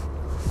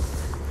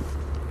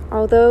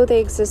 Although they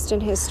exist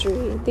in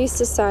history, these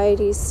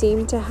societies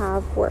seem to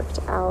have worked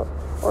out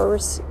or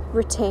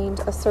retained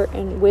a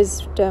certain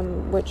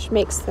wisdom which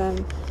makes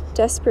them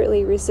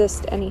desperately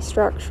resist any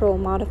structural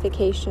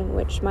modification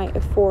which might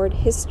afford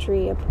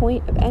history a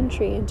point of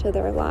entry into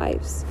their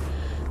lives.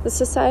 The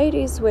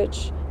societies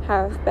which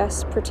have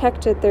best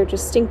protected their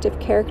distinctive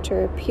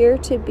character appear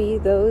to be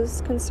those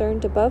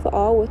concerned above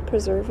all with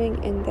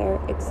preserving in their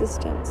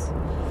existence.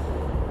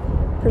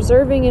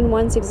 Preserving in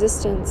one's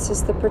existence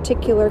is the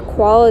particular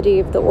quality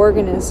of the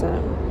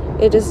organism.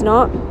 It is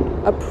not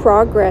a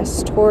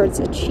progress towards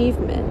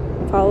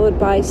achievement, followed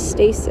by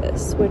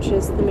stasis, which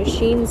is the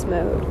machine's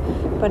mode,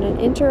 but an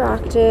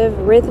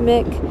interactive,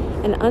 rhythmic,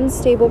 and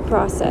unstable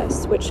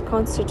process which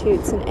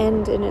constitutes an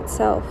end in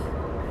itself.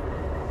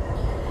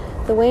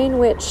 The way in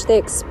which they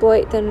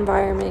exploit the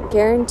environment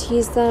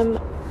guarantees them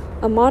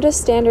a modest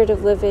standard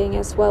of living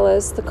as well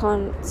as the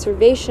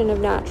conservation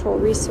of natural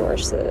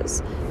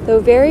resources.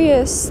 Though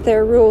various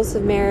their rules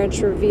of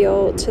marriage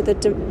reveal to the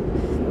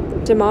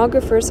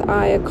demographer's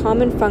eye a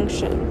common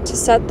function, to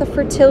set the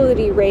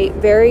fertility rate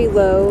very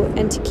low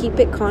and to keep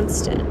it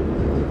constant.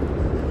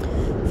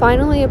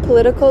 Finally, a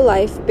political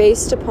life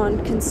based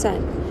upon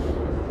consent,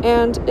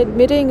 and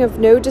admitting of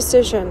no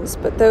decisions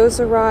but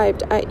those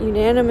arrived at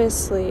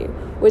unanimously,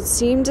 would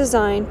seem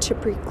designed to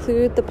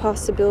preclude the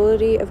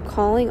possibility of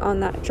calling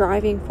on that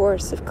driving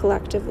force of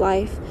collective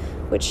life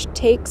which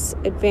takes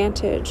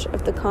advantage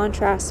of the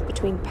contrast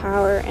between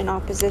power and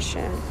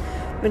opposition,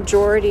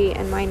 majority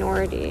and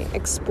minority,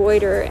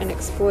 exploiter and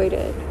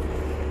exploited.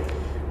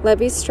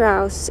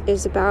 Levi-Strauss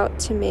is about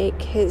to make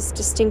his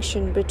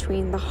distinction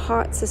between the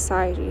hot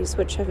societies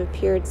which have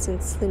appeared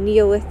since the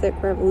Neolithic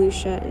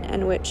Revolution,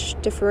 and which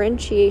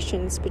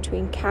differentiations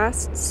between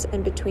castes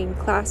and between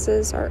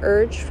classes are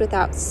urged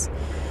without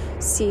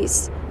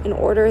cease in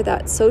order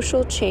that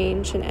social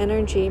change and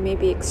energy may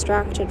be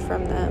extracted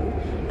from them,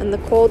 and the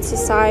cold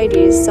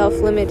societies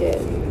self-limited,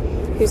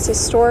 whose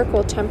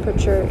historical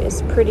temperature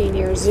is pretty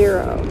near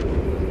zero.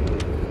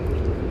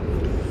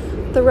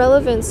 The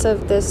relevance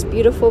of this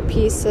beautiful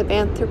piece of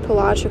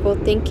anthropological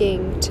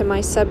thinking to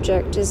my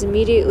subject is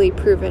immediately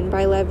proven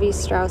by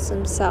Levi-Strauss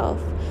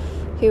himself,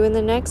 who in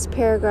the next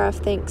paragraph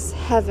thinks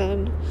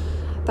heaven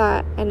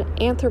that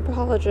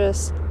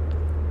anthropologists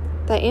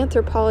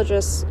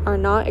are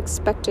not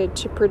expected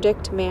to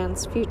predict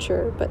man's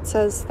future, but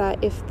says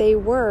that if they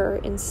were,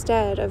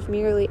 instead of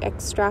merely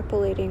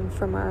extrapolating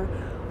from our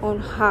own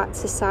hot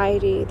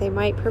society, they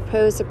might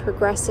propose a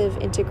progressive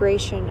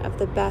integration of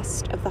the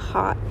best of the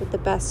hot with the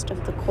best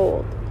of the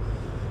cold.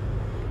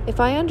 If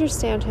I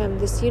understand him,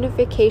 this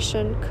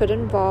unification could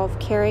involve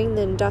carrying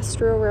the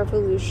Industrial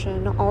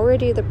Revolution,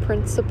 already the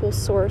principal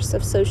source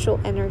of social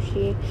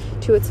energy,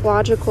 to its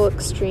logical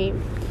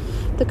extreme,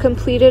 the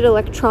completed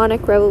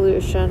electronic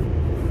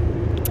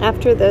revolution.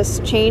 After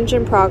this, change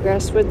and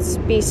progress would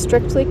be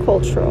strictly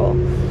cultural,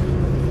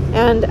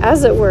 and,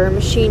 as it were,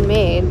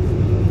 machine-made.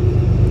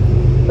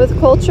 With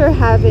culture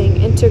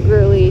having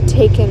integrally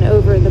taken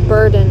over the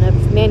burden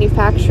of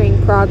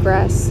manufacturing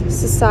progress,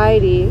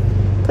 society,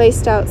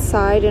 placed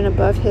outside and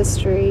above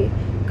history,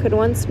 could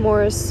once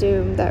more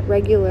assume that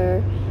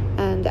regular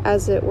and,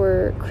 as it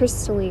were,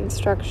 crystalline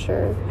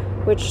structure,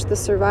 which the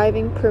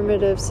surviving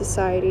primitive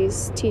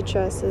societies teach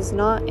us is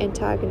not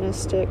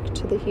antagonistic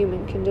to the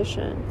human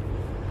condition.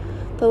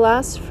 The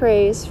last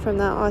phrase from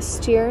that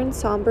austere and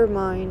somber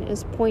mind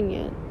is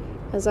poignant.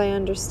 As I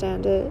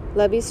understand it,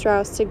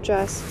 Levi-Strauss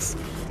suggests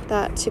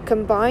that to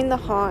combine the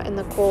hot and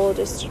the cold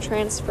is to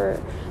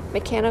transfer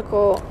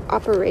mechanical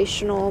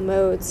operational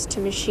modes to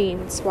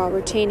machines while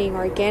retaining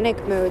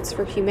organic modes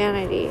for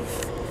humanity.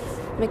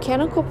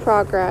 Mechanical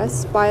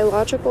progress,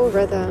 biological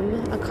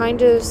rhythm, a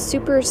kind of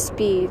super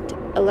speed,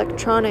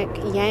 electronic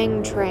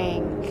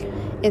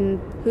yang-trang, in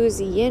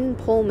whose yin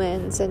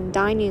Pullmans and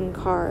dining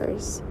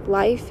cars,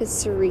 life is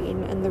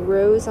serene and the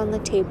rose on the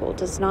table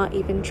does not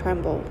even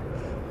tremble.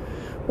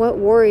 What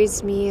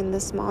worries me in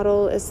this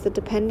model is the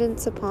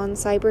dependence upon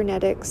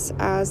cybernetics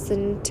as the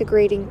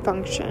integrating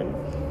function.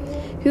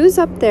 Who's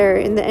up there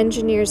in the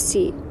engineer's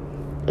seat?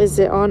 Is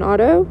it on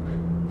auto?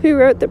 Who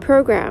wrote the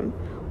program?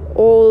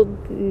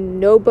 Old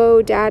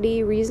Nobo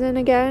Daddy Reason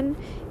again?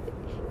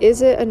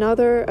 Is it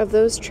another of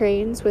those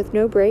trains with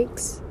no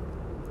brakes?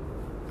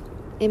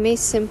 It may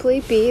simply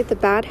be the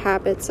bad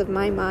habits of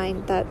my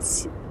mind that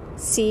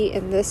see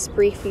in this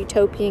brief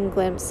utopian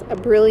glimpse a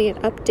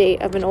brilliant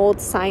update of an old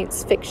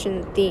science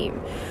fiction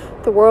theme,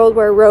 the world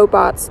where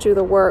robots do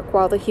the work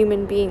while the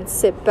human beings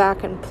sit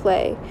back and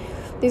play.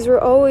 These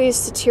were always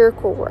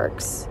satirical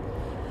works.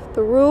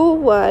 The rule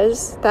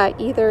was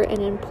that either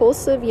an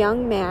impulsive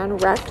young man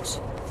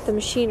wrecked the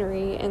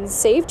machinery and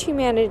saved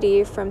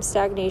humanity from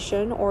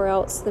stagnation, or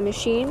else the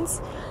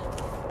machines,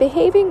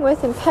 behaving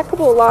with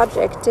impeccable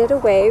logic, did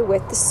away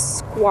with the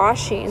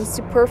squashy and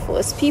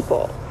superfluous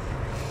people.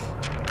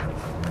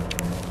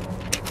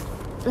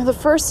 The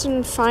first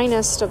and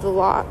finest of the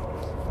lot,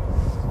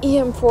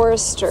 E.M.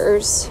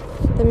 Forrester's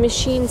The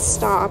Machine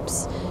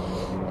Stops,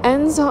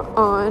 ends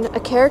on a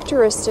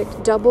characteristic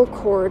double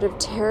chord of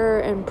terror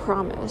and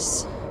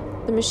promise.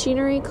 The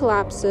machinery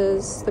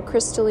collapses, the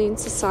crystalline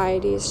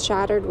society is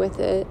shattered with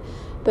it,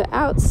 but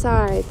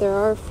outside there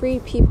are free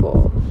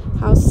people.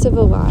 How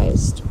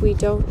civilized, we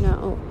don't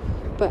know,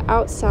 but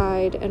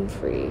outside and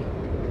free.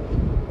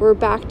 We're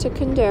back to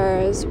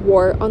Kundera's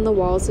wart on the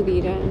walls of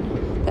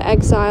Eden, the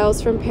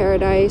exiles from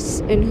paradise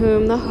in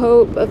whom the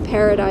hope of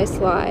paradise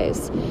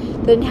lies,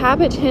 the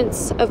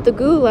inhabitants of the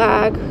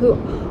gulag who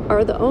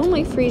are the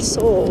only free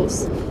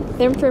souls.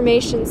 The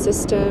information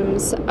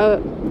systems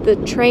of the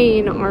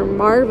train are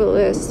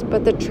marvelous,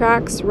 but the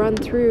tracks run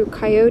through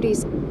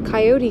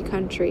coyote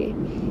country.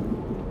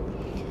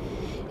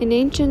 In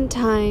ancient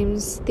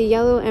times, the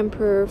Yellow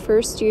Emperor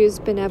first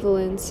used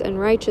benevolence and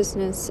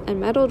righteousness and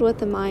meddled with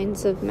the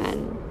minds of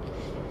men.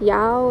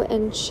 Yao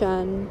and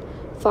Shun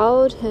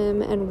followed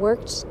him and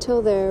worked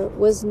till there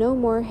was no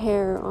more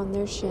hair on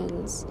their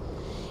shins.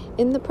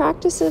 In the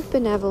practice of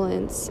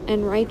benevolence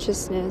and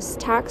righteousness,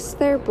 taxed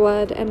their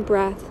blood and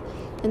breath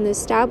in the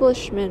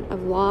establishment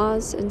of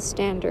laws and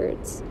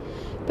standards.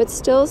 But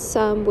still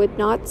some would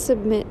not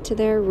submit to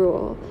their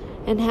rule,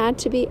 and had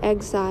to be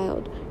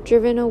exiled,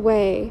 driven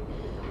away.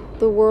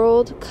 The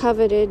world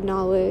coveted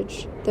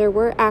knowledge. There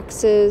were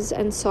axes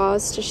and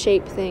saws to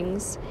shape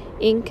things,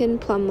 ink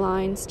and plumb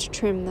lines to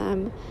trim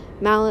them,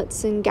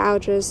 mallets and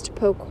gouges to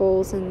poke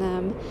holes in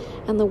them,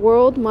 and the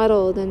world,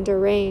 muddled and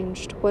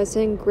deranged, was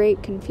in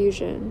great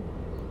confusion.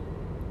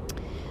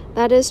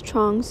 That is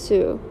Chuang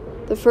Tzu,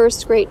 the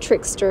first great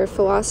trickster of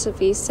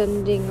philosophy,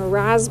 sending a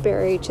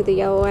raspberry to the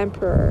Yellow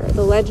Emperor,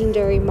 the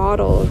legendary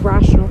model of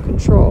rational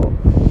control.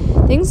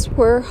 Things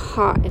were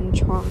hot in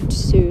Chuang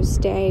Tzu's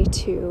day,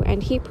 too,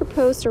 and he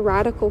proposed a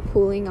radical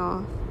cooling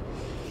off.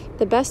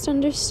 The best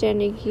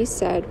understanding, he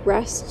said,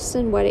 rests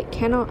in what it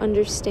cannot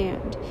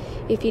understand.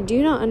 If you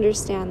do not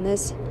understand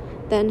this,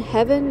 then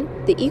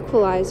heaven, the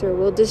equalizer,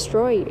 will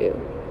destroy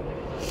you.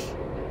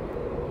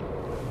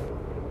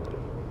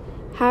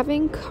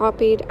 Having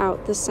copied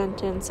out the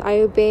sentence, I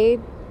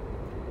obeyed,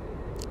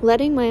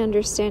 letting my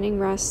understanding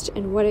rest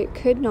in what it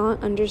could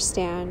not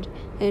understand,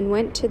 and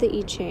went to the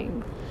I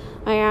Ching.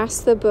 I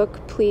asked the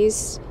book,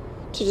 please,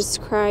 to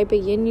describe a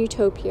yin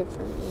utopia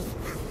for me.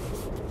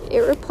 It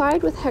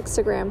replied with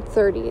hexagram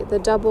 30, the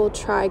double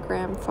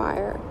trigram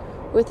fire,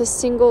 with a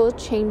single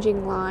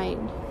changing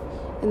line,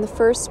 in the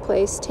first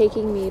place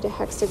taking me to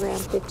hexagram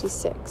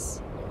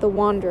 56, the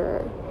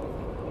wanderer.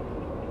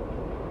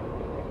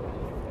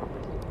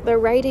 The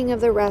writing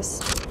of the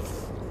rest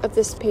of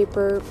this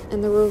paper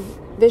and the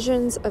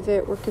revisions of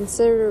it were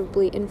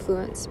considerably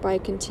influenced by a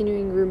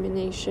continuing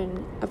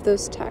rumination of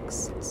those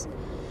texts.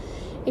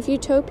 If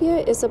utopia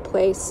is a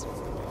place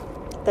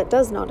that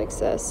does not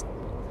exist,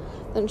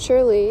 then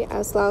surely,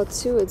 as Lao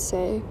Tzu would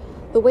say,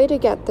 the way to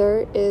get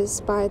there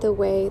is by the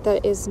way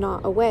that is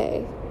not a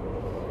way.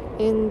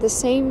 In the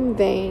same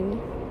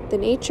vein, the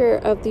nature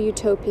of the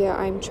utopia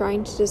I am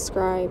trying to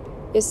describe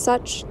is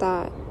such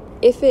that,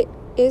 if it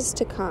is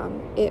to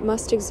come, it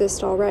must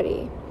exist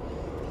already.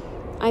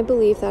 I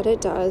believe that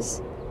it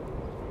does,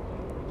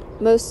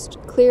 most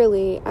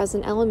clearly as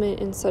an element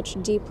in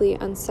such deeply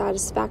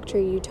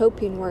unsatisfactory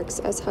utopian works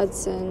as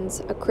Hudson's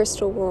A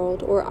Crystal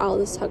World or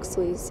Aldous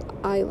Huxley's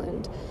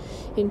Island.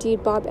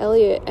 Indeed, Bob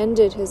Elliott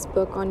ended his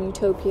book on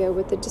utopia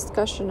with a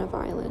discussion of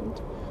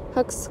Island.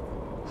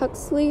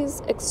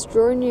 Huxley's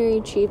extraordinary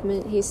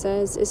achievement, he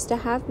says, is to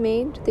have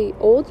made the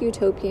old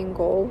utopian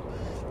goal,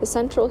 the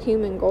central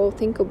human goal,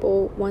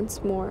 thinkable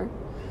once more.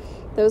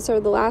 Those are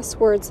the last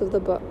words of the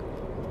book.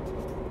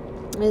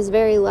 It is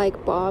very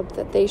like Bob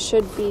that they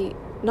should be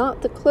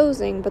not the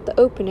closing, but the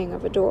opening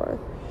of a door.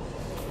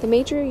 The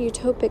major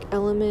utopic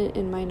element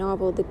in my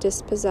novel, The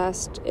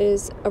Dispossessed,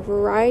 is a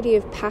variety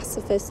of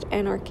pacifist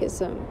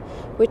anarchism,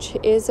 which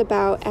is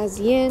about as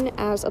yin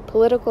as a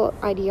political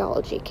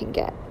ideology can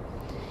get.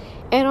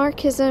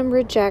 Anarchism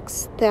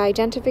rejects the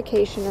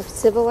identification of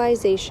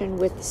civilization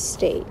with the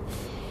state,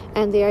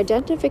 and the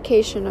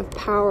identification of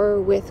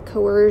power with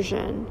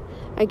coercion,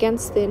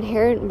 Against the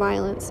inherent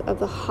violence of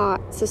the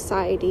hot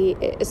society,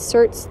 it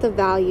asserts the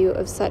value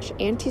of such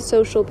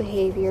antisocial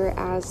behavior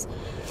as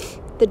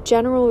the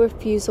general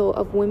refusal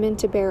of women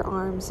to bear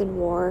arms in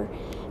war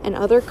and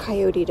other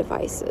coyote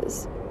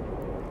devices.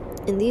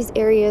 In these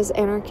areas,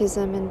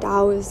 anarchism and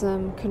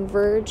Taoism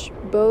converge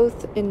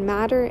both in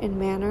matter and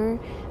manner,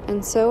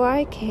 and so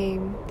I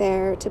came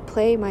there to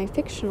play my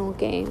fictional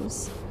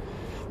games.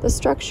 The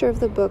structure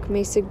of the book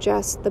may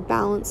suggest the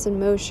balance and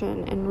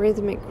motion and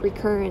rhythmic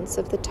recurrence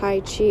of the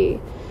Tai Chi,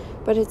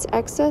 but its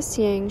excess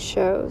yang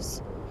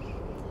shows.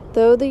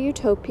 Though the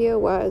utopia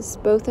was,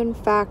 both in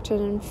fact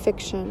and in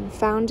fiction,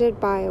 founded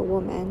by a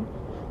woman,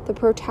 the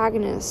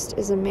protagonist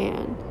is a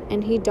man,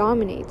 and he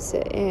dominates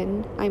it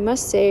in, I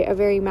must say, a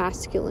very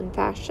masculine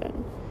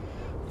fashion.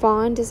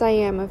 Fond as I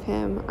am of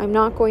him, I'm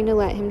not going to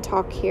let him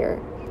talk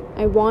here.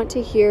 I want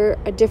to hear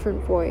a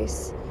different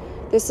voice.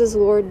 This is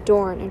Lord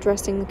Dorn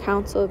addressing the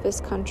council of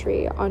his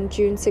country on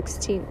June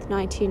 16,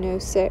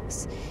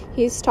 1906.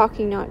 He is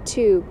talking not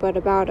to, but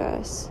about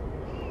us.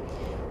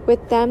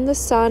 With them, the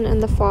son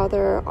and the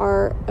father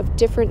are of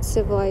different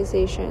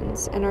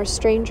civilizations and are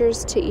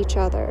strangers to each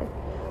other.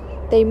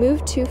 They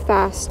move too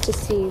fast to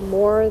see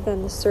more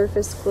than the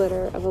surface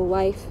glitter of a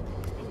life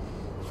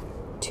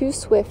too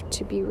swift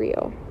to be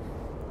real.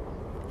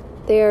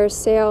 They are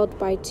assailed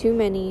by too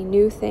many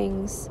new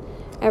things,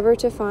 ever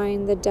to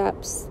find the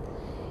depths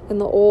in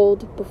the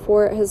old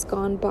before it has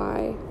gone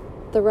by.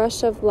 The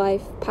rush of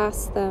life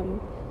past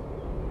them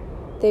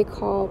they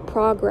call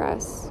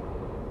progress,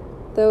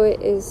 though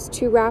it is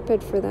too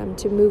rapid for them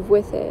to move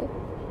with it.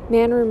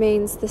 Man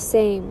remains the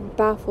same,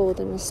 baffled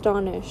and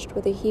astonished,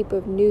 with a heap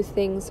of new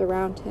things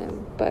around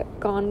him, but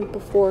gone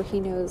before he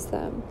knows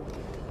them.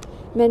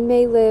 Men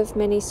may live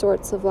many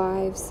sorts of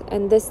lives,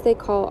 and this they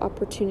call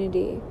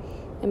opportunity,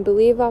 and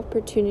believe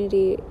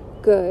opportunity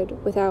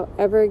good without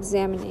ever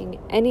examining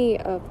any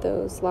of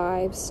those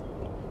lives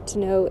to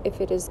know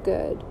if it is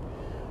good.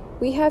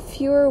 We have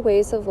fewer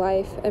ways of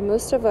life, and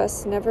most of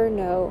us never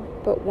know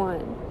but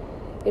one.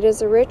 It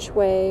is a rich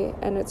way,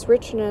 and its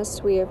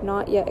richness we have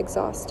not yet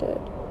exhausted.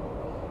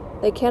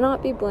 They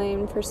cannot be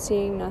blamed for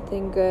seeing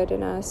nothing good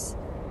in us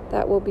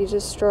that will be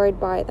destroyed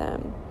by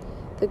them.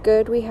 The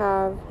good we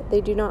have,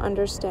 they do not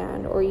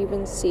understand or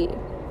even see.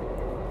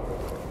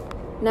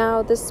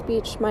 Now, this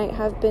speech might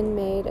have been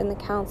made in the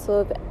council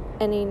of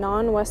any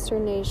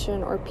non-Western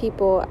nation or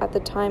people at the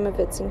time of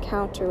its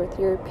encounter with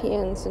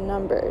Europeans in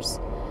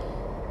numbers.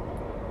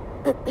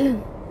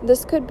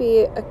 This could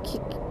be a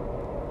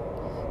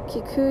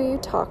Kikuyu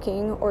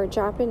talking or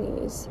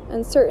Japanese,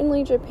 and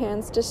certainly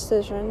Japan's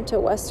decision to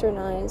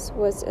westernize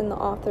was in the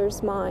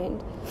author's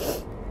mind,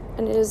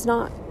 and it is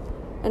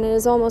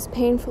almost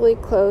painfully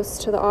close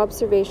to the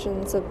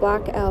observations of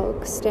black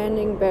elk,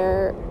 standing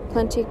bear,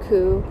 plenty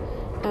coup,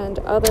 and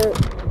other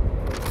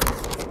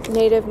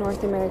native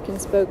North American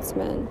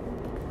spokesmen.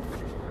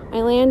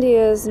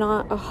 Islandia is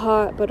not a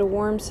hot but a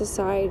warm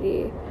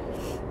society.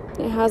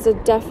 It has a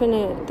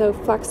definite, though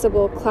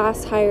flexible,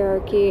 class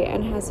hierarchy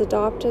and has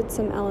adopted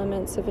some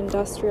elements of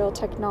industrial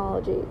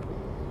technology.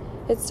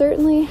 It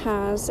certainly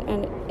has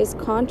and is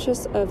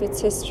conscious of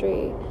its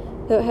history,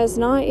 though it has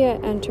not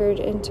yet entered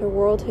into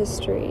world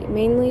history,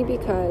 mainly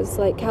because,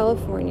 like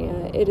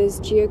California, it is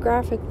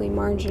geographically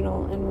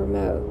marginal and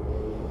remote.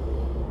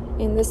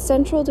 In this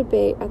central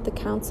debate at the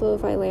Council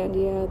of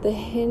Islandia, the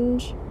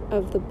hinge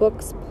of the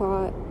book's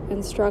plot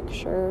and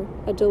structure,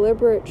 a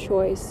deliberate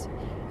choice,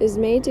 is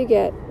made to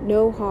get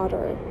no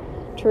hotter,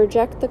 to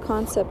reject the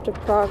concept of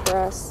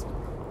progress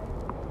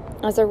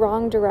as a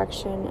wrong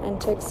direction,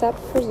 and to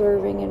accept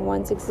preserving in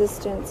one's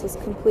existence as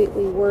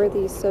completely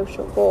worthy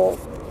social goal.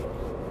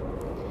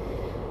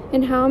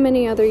 In how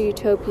many other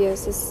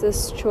utopias is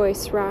this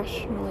choice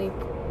rationally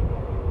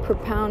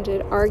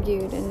propounded,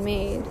 argued, and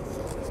made?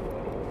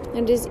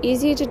 It is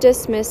easy to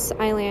dismiss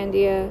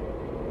Islandia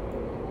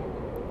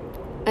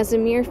as a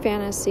mere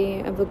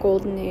fantasy of the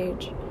golden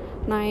age,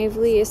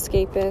 naively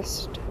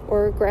escapist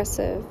or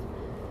aggressive.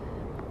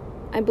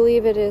 I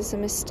believe it is a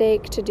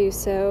mistake to do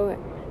so,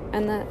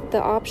 and that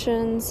the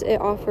options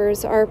it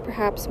offers are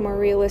perhaps more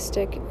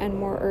realistic and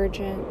more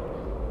urgent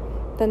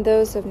than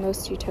those of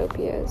most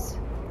utopias.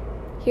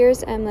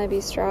 Here's M.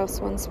 Levi-Strauss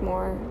once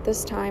more,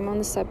 this time on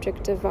the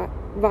subject of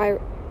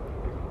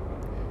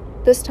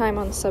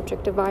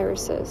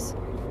viruses.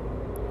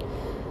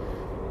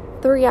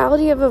 The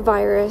reality of a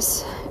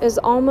virus is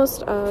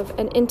almost of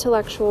an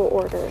intellectual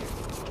order.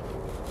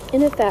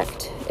 In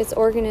effect, its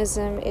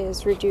organism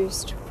is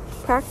reduced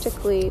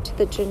practically to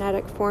the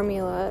genetic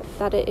formula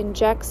that it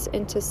injects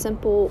into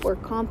simple or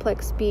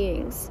complex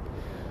beings,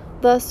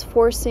 thus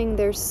forcing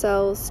their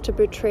cells to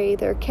betray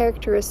their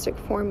characteristic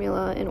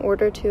formula in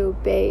order to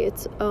obey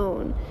its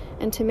own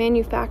and to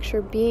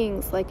manufacture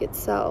beings like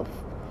itself.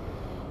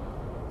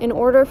 In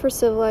order for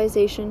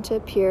civilization to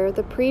appear,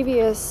 the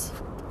previous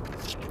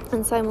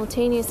and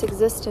simultaneous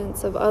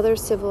existence of other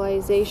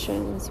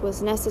civilizations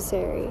was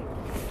necessary,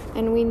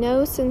 and we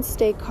know since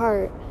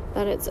Descartes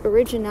that its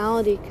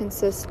originality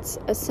consists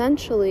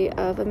essentially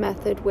of a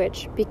method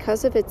which,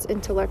 because of its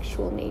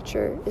intellectual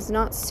nature, is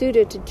not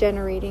suited to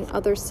generating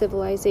other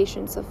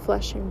civilizations of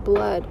flesh and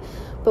blood,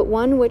 but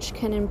one which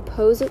can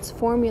impose its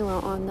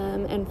formula on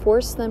them and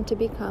force them to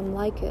become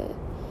like it.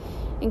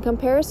 In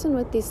comparison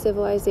with these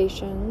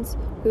civilizations,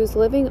 whose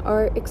living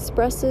art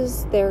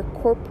expresses their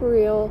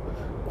corporeal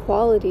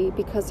quality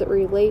because it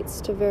relates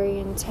to very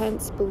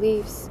intense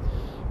beliefs,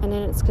 and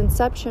in its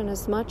conception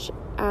as much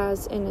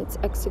as in its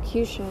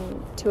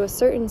execution, to a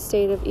certain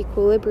state of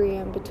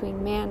equilibrium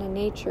between man and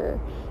nature,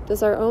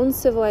 does our own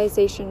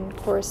civilization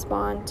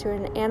correspond to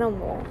an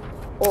animal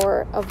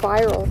or a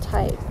viral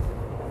type.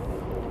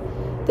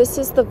 This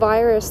is the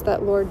virus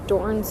that Lord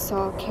Dorn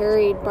saw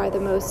carried by the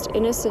most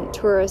innocent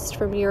tourist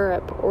from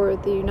Europe or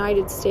the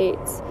United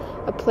States,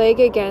 a plague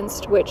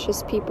against which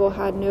his people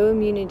had no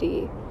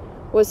immunity.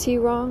 Was he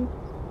wrong?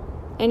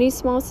 Any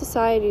small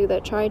society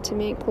that tried to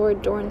make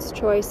Lord Dorn's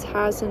choice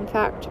has in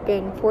fact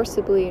been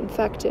forcibly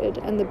infected,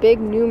 and the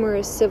big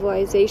numerous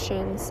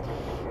civilizations,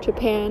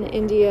 Japan,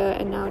 India,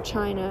 and now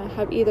China,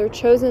 have either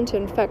chosen to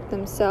infect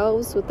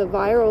themselves with the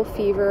viral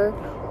fever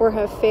or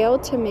have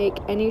failed to make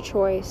any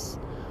choice,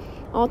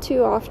 all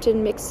too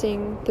often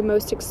mixing the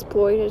most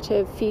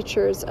exploitative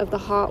features of the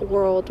hot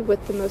world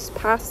with the most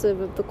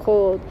passive of the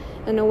cold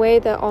in a way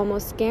that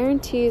almost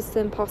guarantees the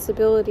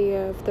impossibility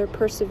of their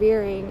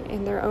persevering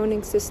in their own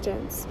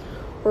existence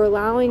or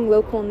allowing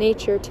local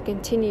nature to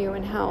continue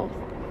in health.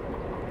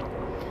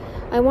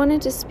 I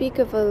wanted to speak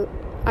of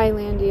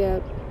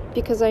Islandia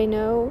because I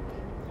know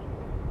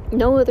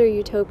no other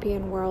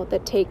utopian world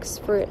that takes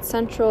for its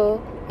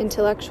central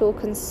intellectual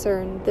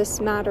concern this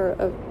matter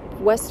of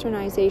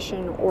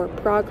westernization or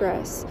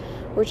progress,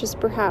 which is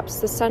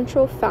perhaps the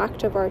central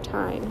fact of our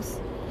times.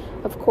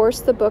 Of course,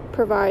 the book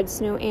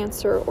provides no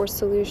answer or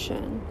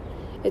solution.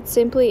 It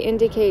simply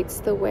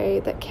indicates the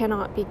way that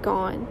cannot be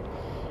gone.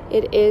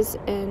 It is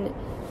an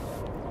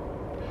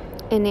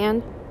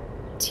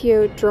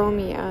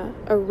enantiodromia,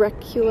 a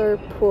recule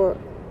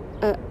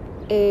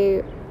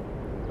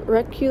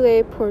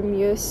pour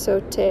mieux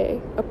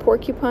sauter, a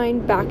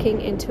porcupine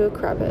backing into a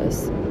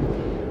crevice.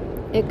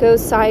 It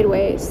goes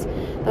sideways.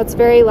 That's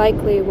very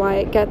likely why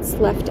it gets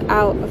left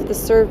out of the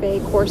survey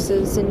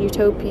courses in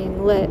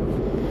utopian lit.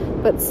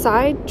 But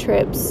side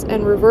trips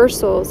and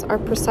reversals are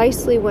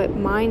precisely what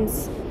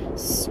minds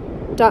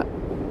stuck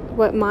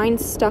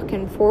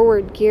in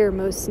forward gear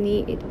most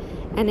need,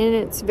 and in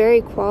its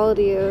very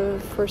quality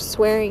of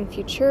forswearing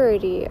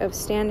futurity, of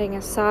standing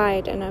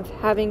aside, and of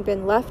having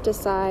been left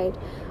aside,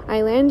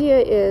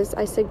 Islandia is,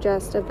 I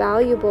suggest, a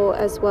valuable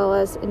as well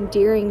as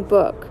endearing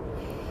book.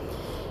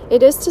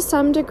 It is to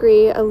some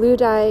degree a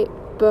Luddite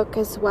book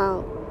as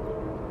well,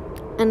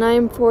 and I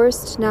am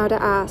forced now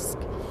to ask,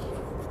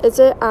 is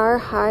it our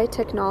high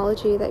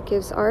technology that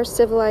gives our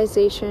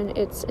civilization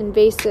its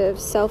invasive,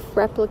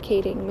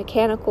 self-replicating,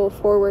 mechanical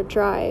forward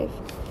drive?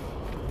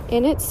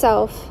 In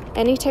itself,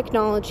 any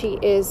technology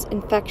is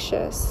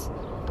infectious,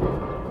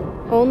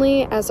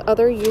 only as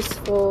other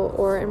useful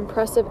or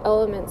impressive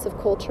elements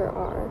of culture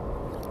are.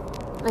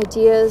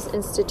 Ideas,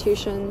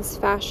 institutions,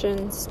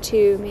 fashions,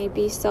 too, may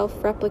be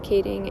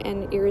self-replicating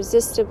and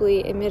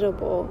irresistibly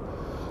imitable.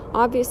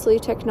 Obviously,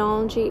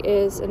 technology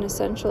is an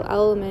essential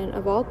element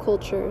of all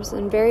cultures,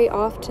 and very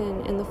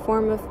often in the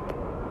form of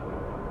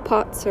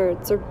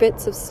potsherds or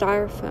bits of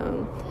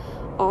styrofoam,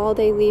 all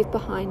they leave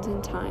behind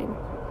in time.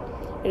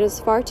 It is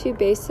far too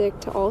basic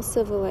to all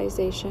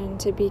civilization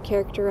to be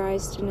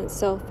characterized in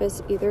itself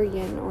as either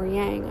yin or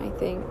yang, I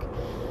think.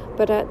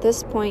 But at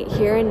this point,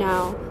 here and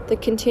now, the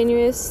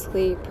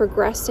continuously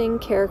progressing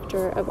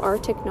character of our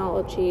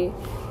technology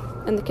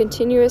and the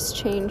continuous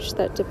change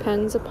that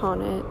depends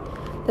upon it,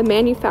 the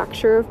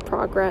manufacture of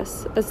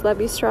progress, as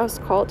Levi-Strauss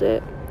called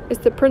it, is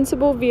the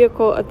principal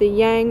vehicle of the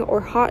yang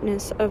or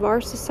hotness of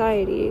our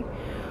society.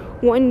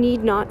 One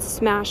need not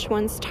smash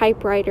one's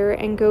typewriter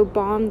and go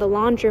bomb the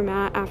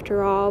laundromat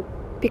after all,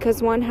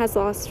 because one has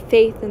lost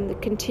faith in the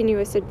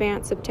continuous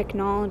advance of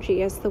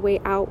technology as the way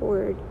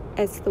outward,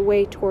 as the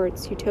way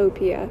towards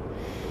utopia.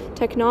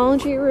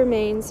 Technology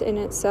remains in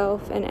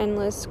itself an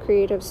endless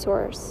creative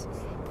source.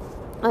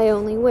 I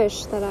only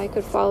wish that I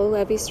could follow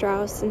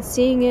Levi-Strauss in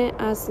seeing it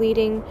as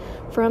leading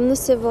from the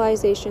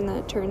civilization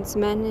that turns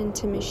men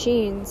into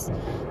machines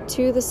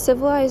to the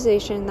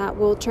civilization that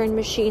will turn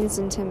machines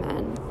into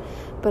men.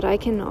 But I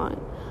cannot.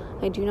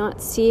 I do not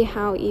see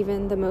how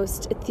even the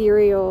most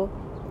ethereal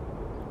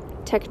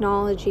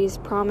technologies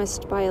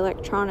promised by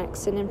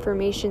electronics and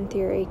information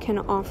theory can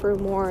offer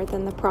more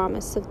than the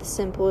promise of the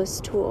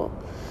simplest tool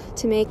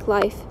to make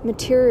life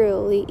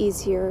materially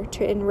easier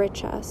to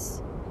enrich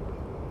us.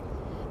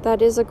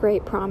 That is a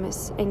great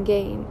promise and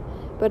gain,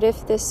 but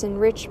if this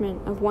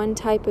enrichment of one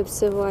type of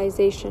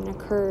civilization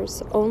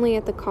occurs only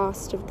at the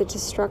cost of the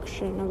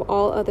destruction of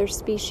all other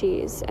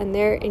species and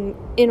their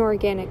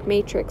inorganic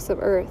matrix of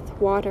earth,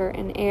 water,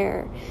 and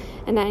air,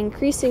 and at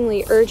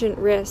increasingly urgent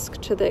risk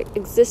to the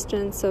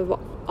existence of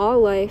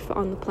all life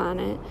on the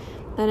planet,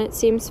 then it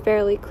seems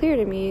fairly clear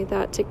to me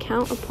that to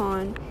count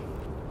upon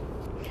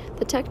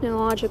The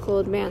technological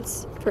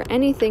advance for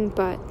anything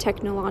but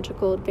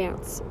technological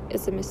advance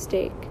is a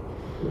mistake.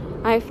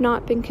 I have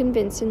not been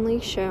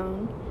convincingly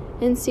shown,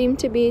 and seem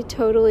to be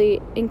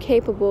totally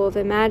incapable of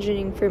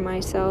imagining for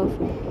myself,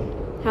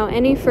 how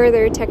any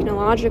further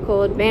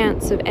technological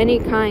advance of any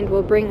kind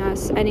will bring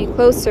us any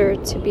closer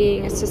to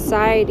being a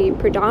society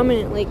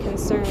predominantly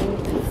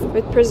concerned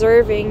with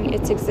preserving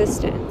its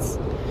existence.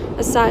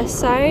 A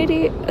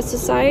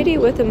society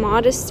with a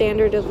modest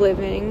standard of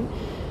living,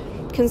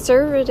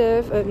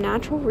 conservative of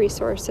natural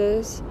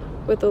resources,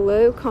 with a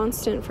low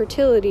constant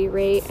fertility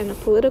rate and a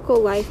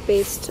political life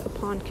based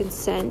upon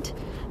consent,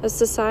 a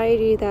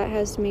society that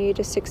has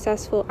made a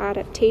successful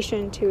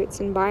adaptation to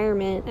its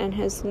environment and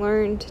has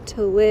learned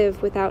to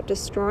live without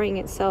destroying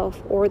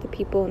itself or the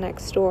people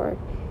next door.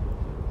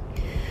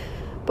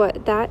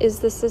 But that is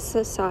the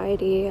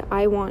society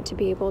I want to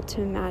be able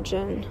to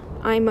imagine.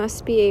 I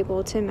must be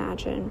able to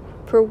imagine,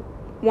 for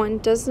one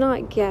does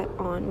not get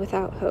on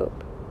without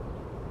hope.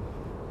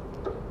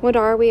 What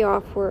are we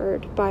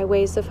offered by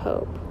ways of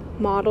hope?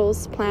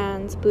 Models,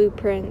 plans,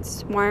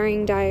 blueprints,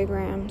 wiring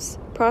diagrams,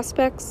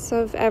 prospects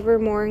of ever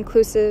more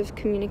inclusive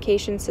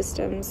communication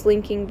systems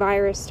linking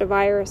virus to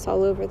virus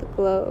all over the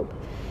globe.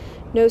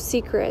 No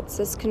secrets,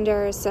 as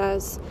Kundera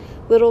says,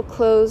 little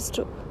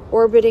closed,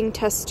 orbiting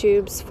test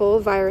tubes full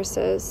of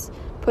viruses,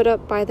 put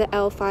up by the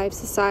L5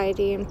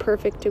 Society in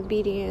perfect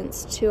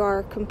obedience to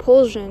our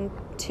compulsion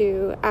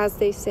to, as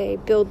they say,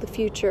 build the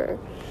future,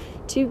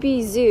 to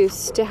be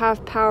Zeus, to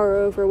have power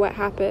over what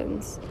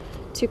happens,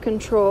 to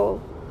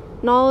control.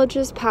 Knowledge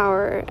is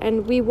power,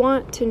 and we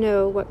want to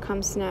know what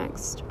comes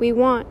next. We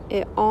want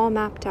it all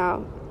mapped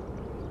out.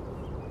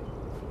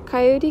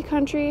 Coyote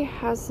Country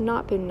has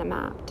not been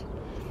mapped.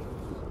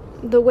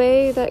 The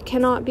way that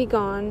cannot be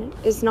gone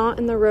is not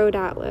in the road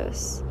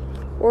atlas,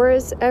 or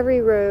is every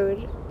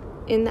road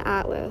in the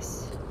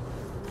atlas.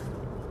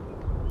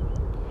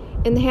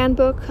 In the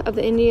Handbook of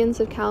the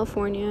Indians of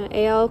California,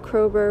 A.L.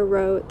 Kroeber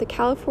wrote, "The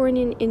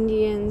Californian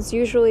Indians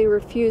usually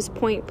refuse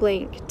point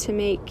blank to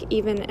make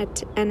even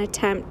an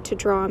attempt to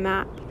draw a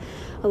map,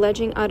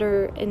 alleging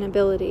utter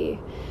inability.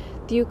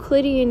 The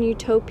Euclidean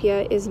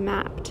utopia is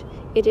mapped.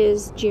 It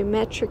is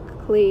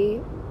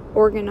geometrically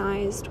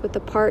organized with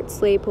the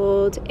parts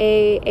labeled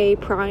A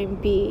prime,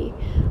 B,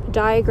 a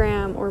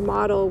diagram or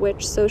model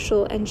which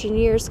social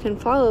engineers can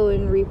follow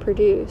and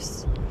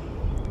reproduce.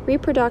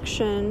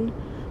 Reproduction,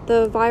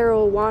 the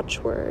viral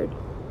watchword.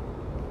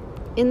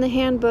 In the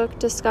handbook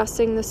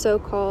discussing the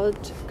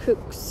so-called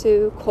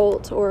Kuksu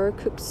cult or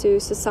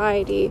Kuksu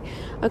society,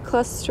 a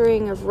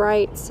clustering of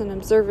rites and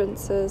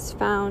observances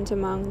found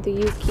among the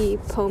Yuki,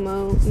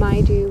 Pomo,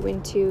 Maidu,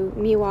 Wintu,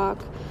 Miwok,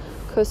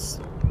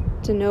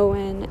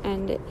 Costanoan,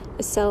 and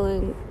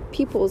Iselan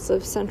peoples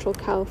of Central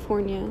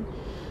California.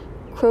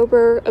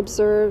 Kroeber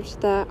observed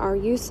that our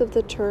use of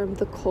the term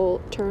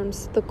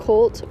terms the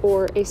cult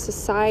or a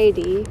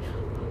society,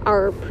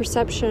 our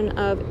perception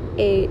of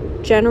a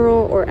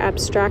general or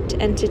abstract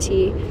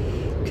entity,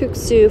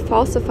 Kuksu,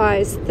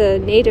 falsifies the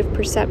native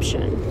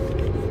perception.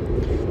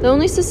 The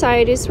only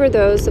societies were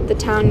those of the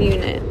town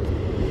unit.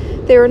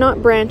 They were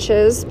not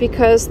branches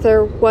because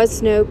there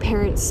was no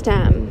parent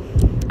stem.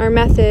 Our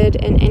method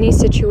in any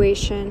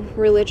situation,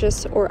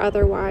 religious or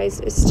otherwise,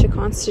 is to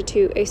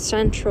constitute a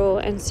central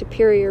and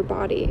superior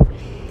body.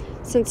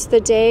 Since the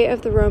day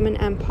of the Roman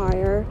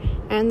Empire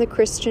and the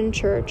Christian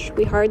Church,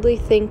 we hardly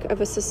think of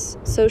a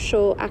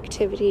social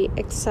activity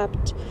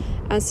except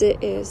as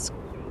it is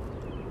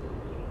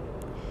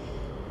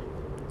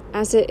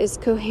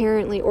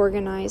coherently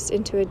organized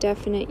into a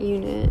definite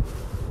unit,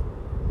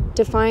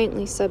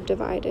 defiantly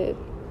subdivided.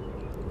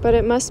 But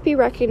it must be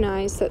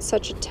recognized that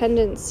such a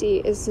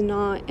tendency is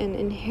not an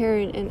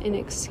inherent and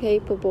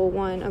inescapable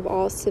one of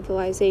all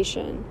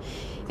civilization.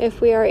 If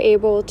we are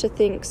able to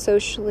think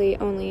socially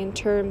only in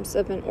terms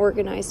of an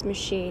organized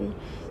machine,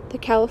 the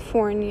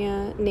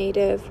California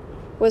native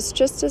was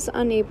just as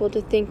unable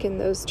to think in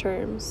those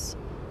terms.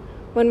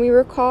 When we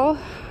recall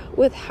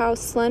with how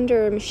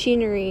slender a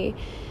machinery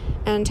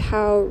and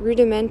how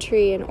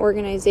rudimentary an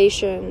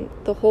organization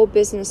the whole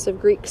business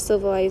of Greek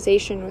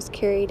civilization was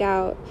carried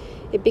out,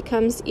 it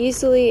becomes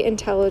easily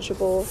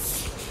intelligible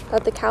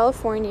that the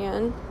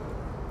Californian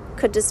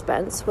could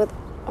dispense with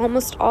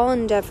almost all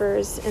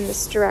endeavors in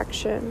this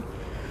direction,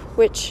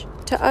 which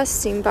to us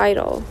seem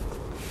vital.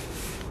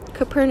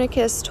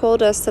 Copernicus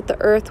told us that the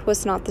earth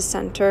was not the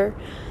center.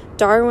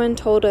 Darwin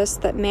told us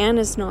that man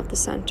is not the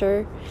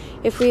center.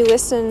 If we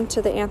listen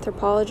to the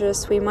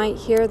anthropologists, we might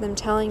hear them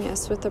telling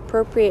us with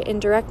appropriate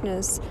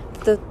indirectness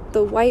that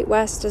the white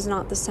West is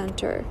not the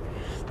center.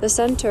 The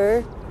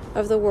center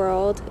of the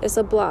world is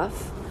a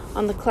bluff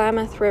on the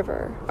Klamath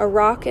River, a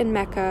rock in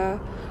Mecca,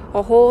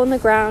 a hole in the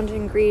ground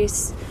in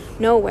Greece,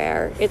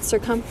 nowhere, its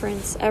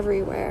circumference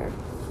everywhere.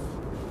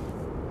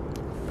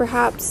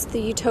 Perhaps the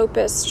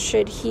utopist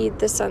should heed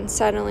this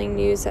unsettling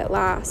news at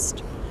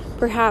last.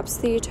 Perhaps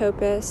the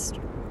utopist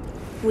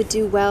would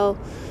do well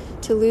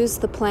to lose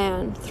the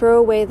plan, throw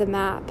away the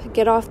map,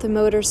 get off the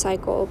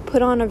motorcycle,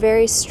 put on a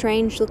very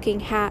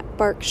strange-looking hat,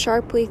 bark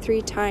sharply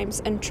 3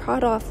 times, and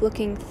trot off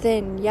looking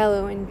thin,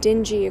 yellow, and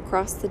dingy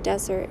across the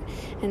desert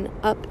and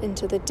up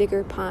into the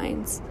digger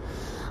pines.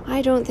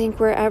 I don't think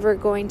we're ever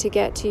going to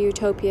get to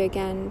utopia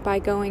again by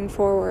going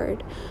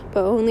forward,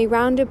 but only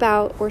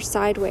roundabout or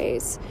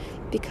sideways,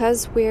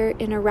 because we're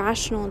in a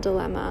rational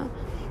dilemma,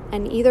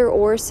 an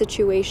either-or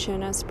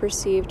situation as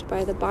perceived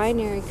by the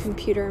binary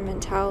computer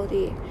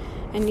mentality,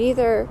 and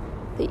neither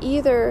the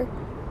either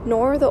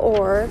nor the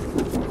or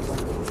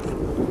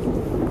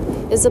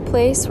is a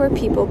place where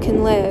people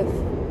can live.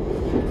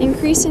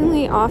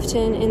 Increasingly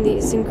often in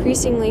these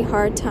increasingly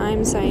hard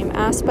times, I am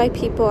asked by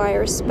people I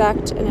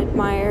respect and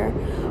admire,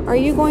 are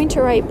you going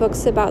to write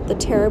books about the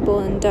terrible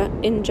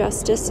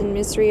injustice and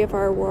misery of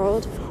our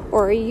world,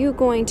 or are you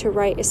going to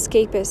write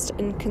escapist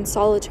and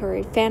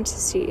consolatory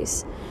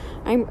fantasies?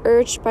 I'm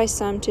urged by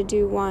some to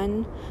do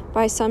one,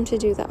 by some to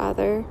do the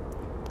other.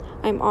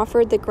 I'm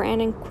offered the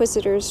Grand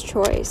Inquisitor's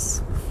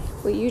choice.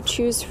 Will you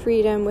choose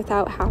freedom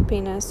without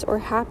happiness or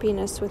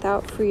happiness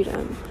without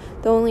freedom?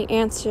 The only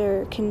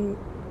answer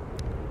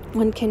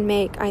one can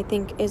make, I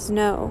think, is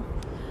no.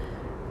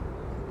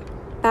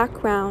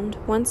 Background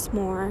once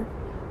more.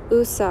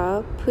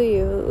 Usa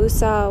puyu,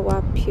 usa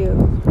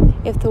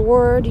wapyu. If the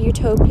word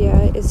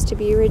utopia is to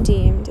be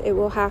redeemed, it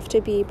will have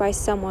to be by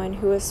someone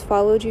who has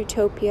followed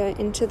utopia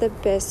into the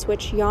abyss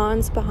which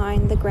yawns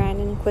behind the Grand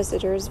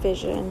Inquisitor's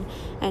vision,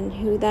 and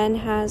who then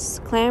has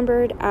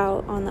clambered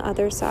out on the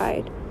other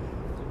side.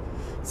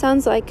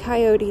 Sounds like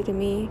Coyote to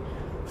me.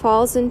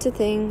 Falls into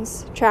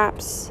things,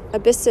 traps,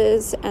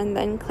 abysses, and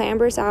then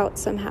clambers out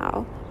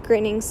somehow,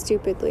 grinning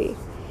stupidly.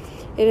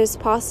 It is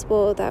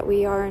possible that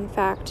we are, in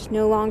fact,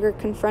 no longer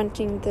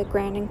confronting the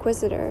Grand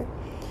Inquisitor.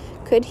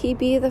 Could he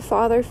be the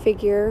father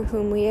figure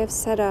whom we have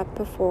set up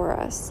before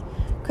us?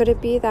 Could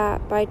it be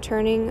that, by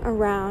turning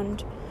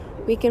around,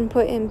 we can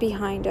put him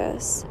behind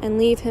us and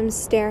leave him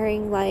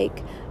staring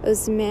like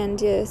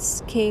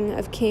Ozymandias, king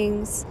of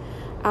kings,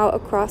 out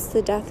across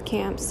the death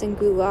camps and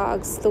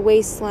gulags, the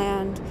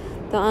wasteland,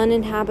 the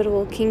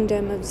uninhabitable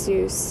kingdom of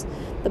Zeus,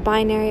 the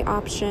binary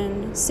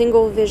option,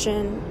 single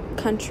vision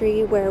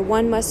country where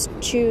one must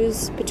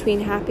choose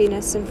between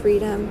happiness and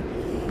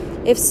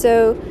freedom? If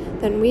so,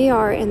 then we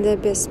are in the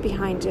abyss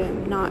behind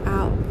him, not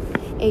out.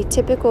 A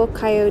typical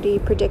Coyote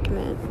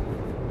predicament.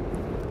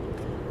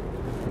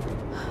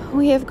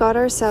 We have got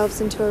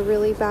ourselves into a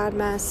really bad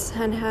mess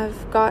and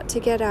have got to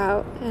get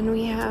out, and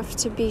we have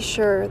to be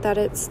sure that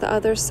it's the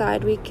other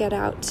side we get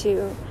out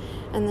to,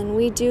 and then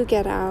we do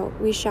get out,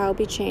 we shall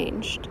be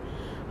changed.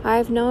 I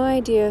have no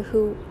idea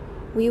who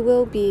we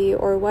will be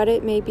or what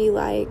it may be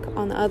like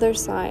on the other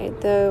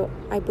side, though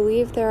I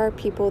believe there are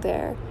people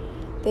there.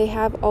 They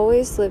have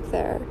always lived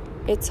there.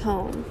 It's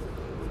home.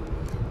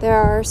 There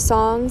are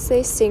songs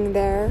they sing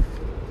there.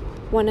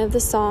 One of the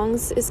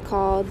songs is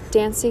called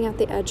Dancing at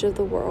the Edge of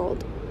the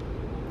World.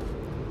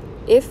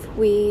 If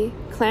we,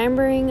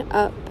 clambering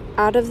up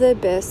out of the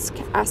abyss,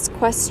 ask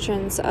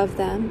questions of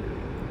them,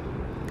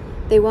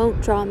 they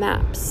won't draw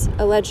maps,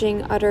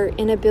 alleging utter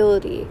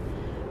inability,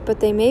 but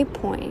they may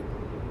point.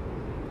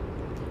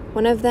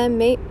 One of them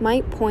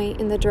might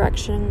point in the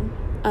direction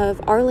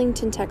of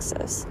Arlington,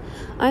 Texas.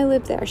 I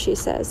live there, she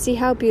says. See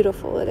how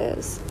beautiful it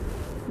is.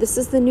 This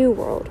is the new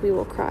world, we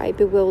will cry,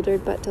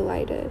 bewildered but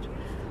delighted.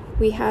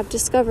 We have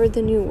discovered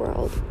the new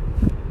world.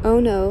 Oh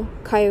no,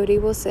 Coyote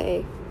will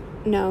say.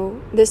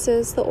 No, this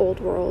is the old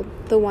world,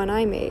 the one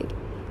I made.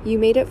 You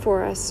made it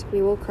for us,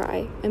 we will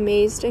cry,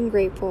 amazed and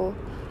grateful.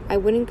 I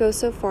wouldn't go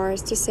so far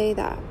as to say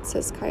that,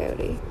 says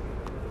Coyote.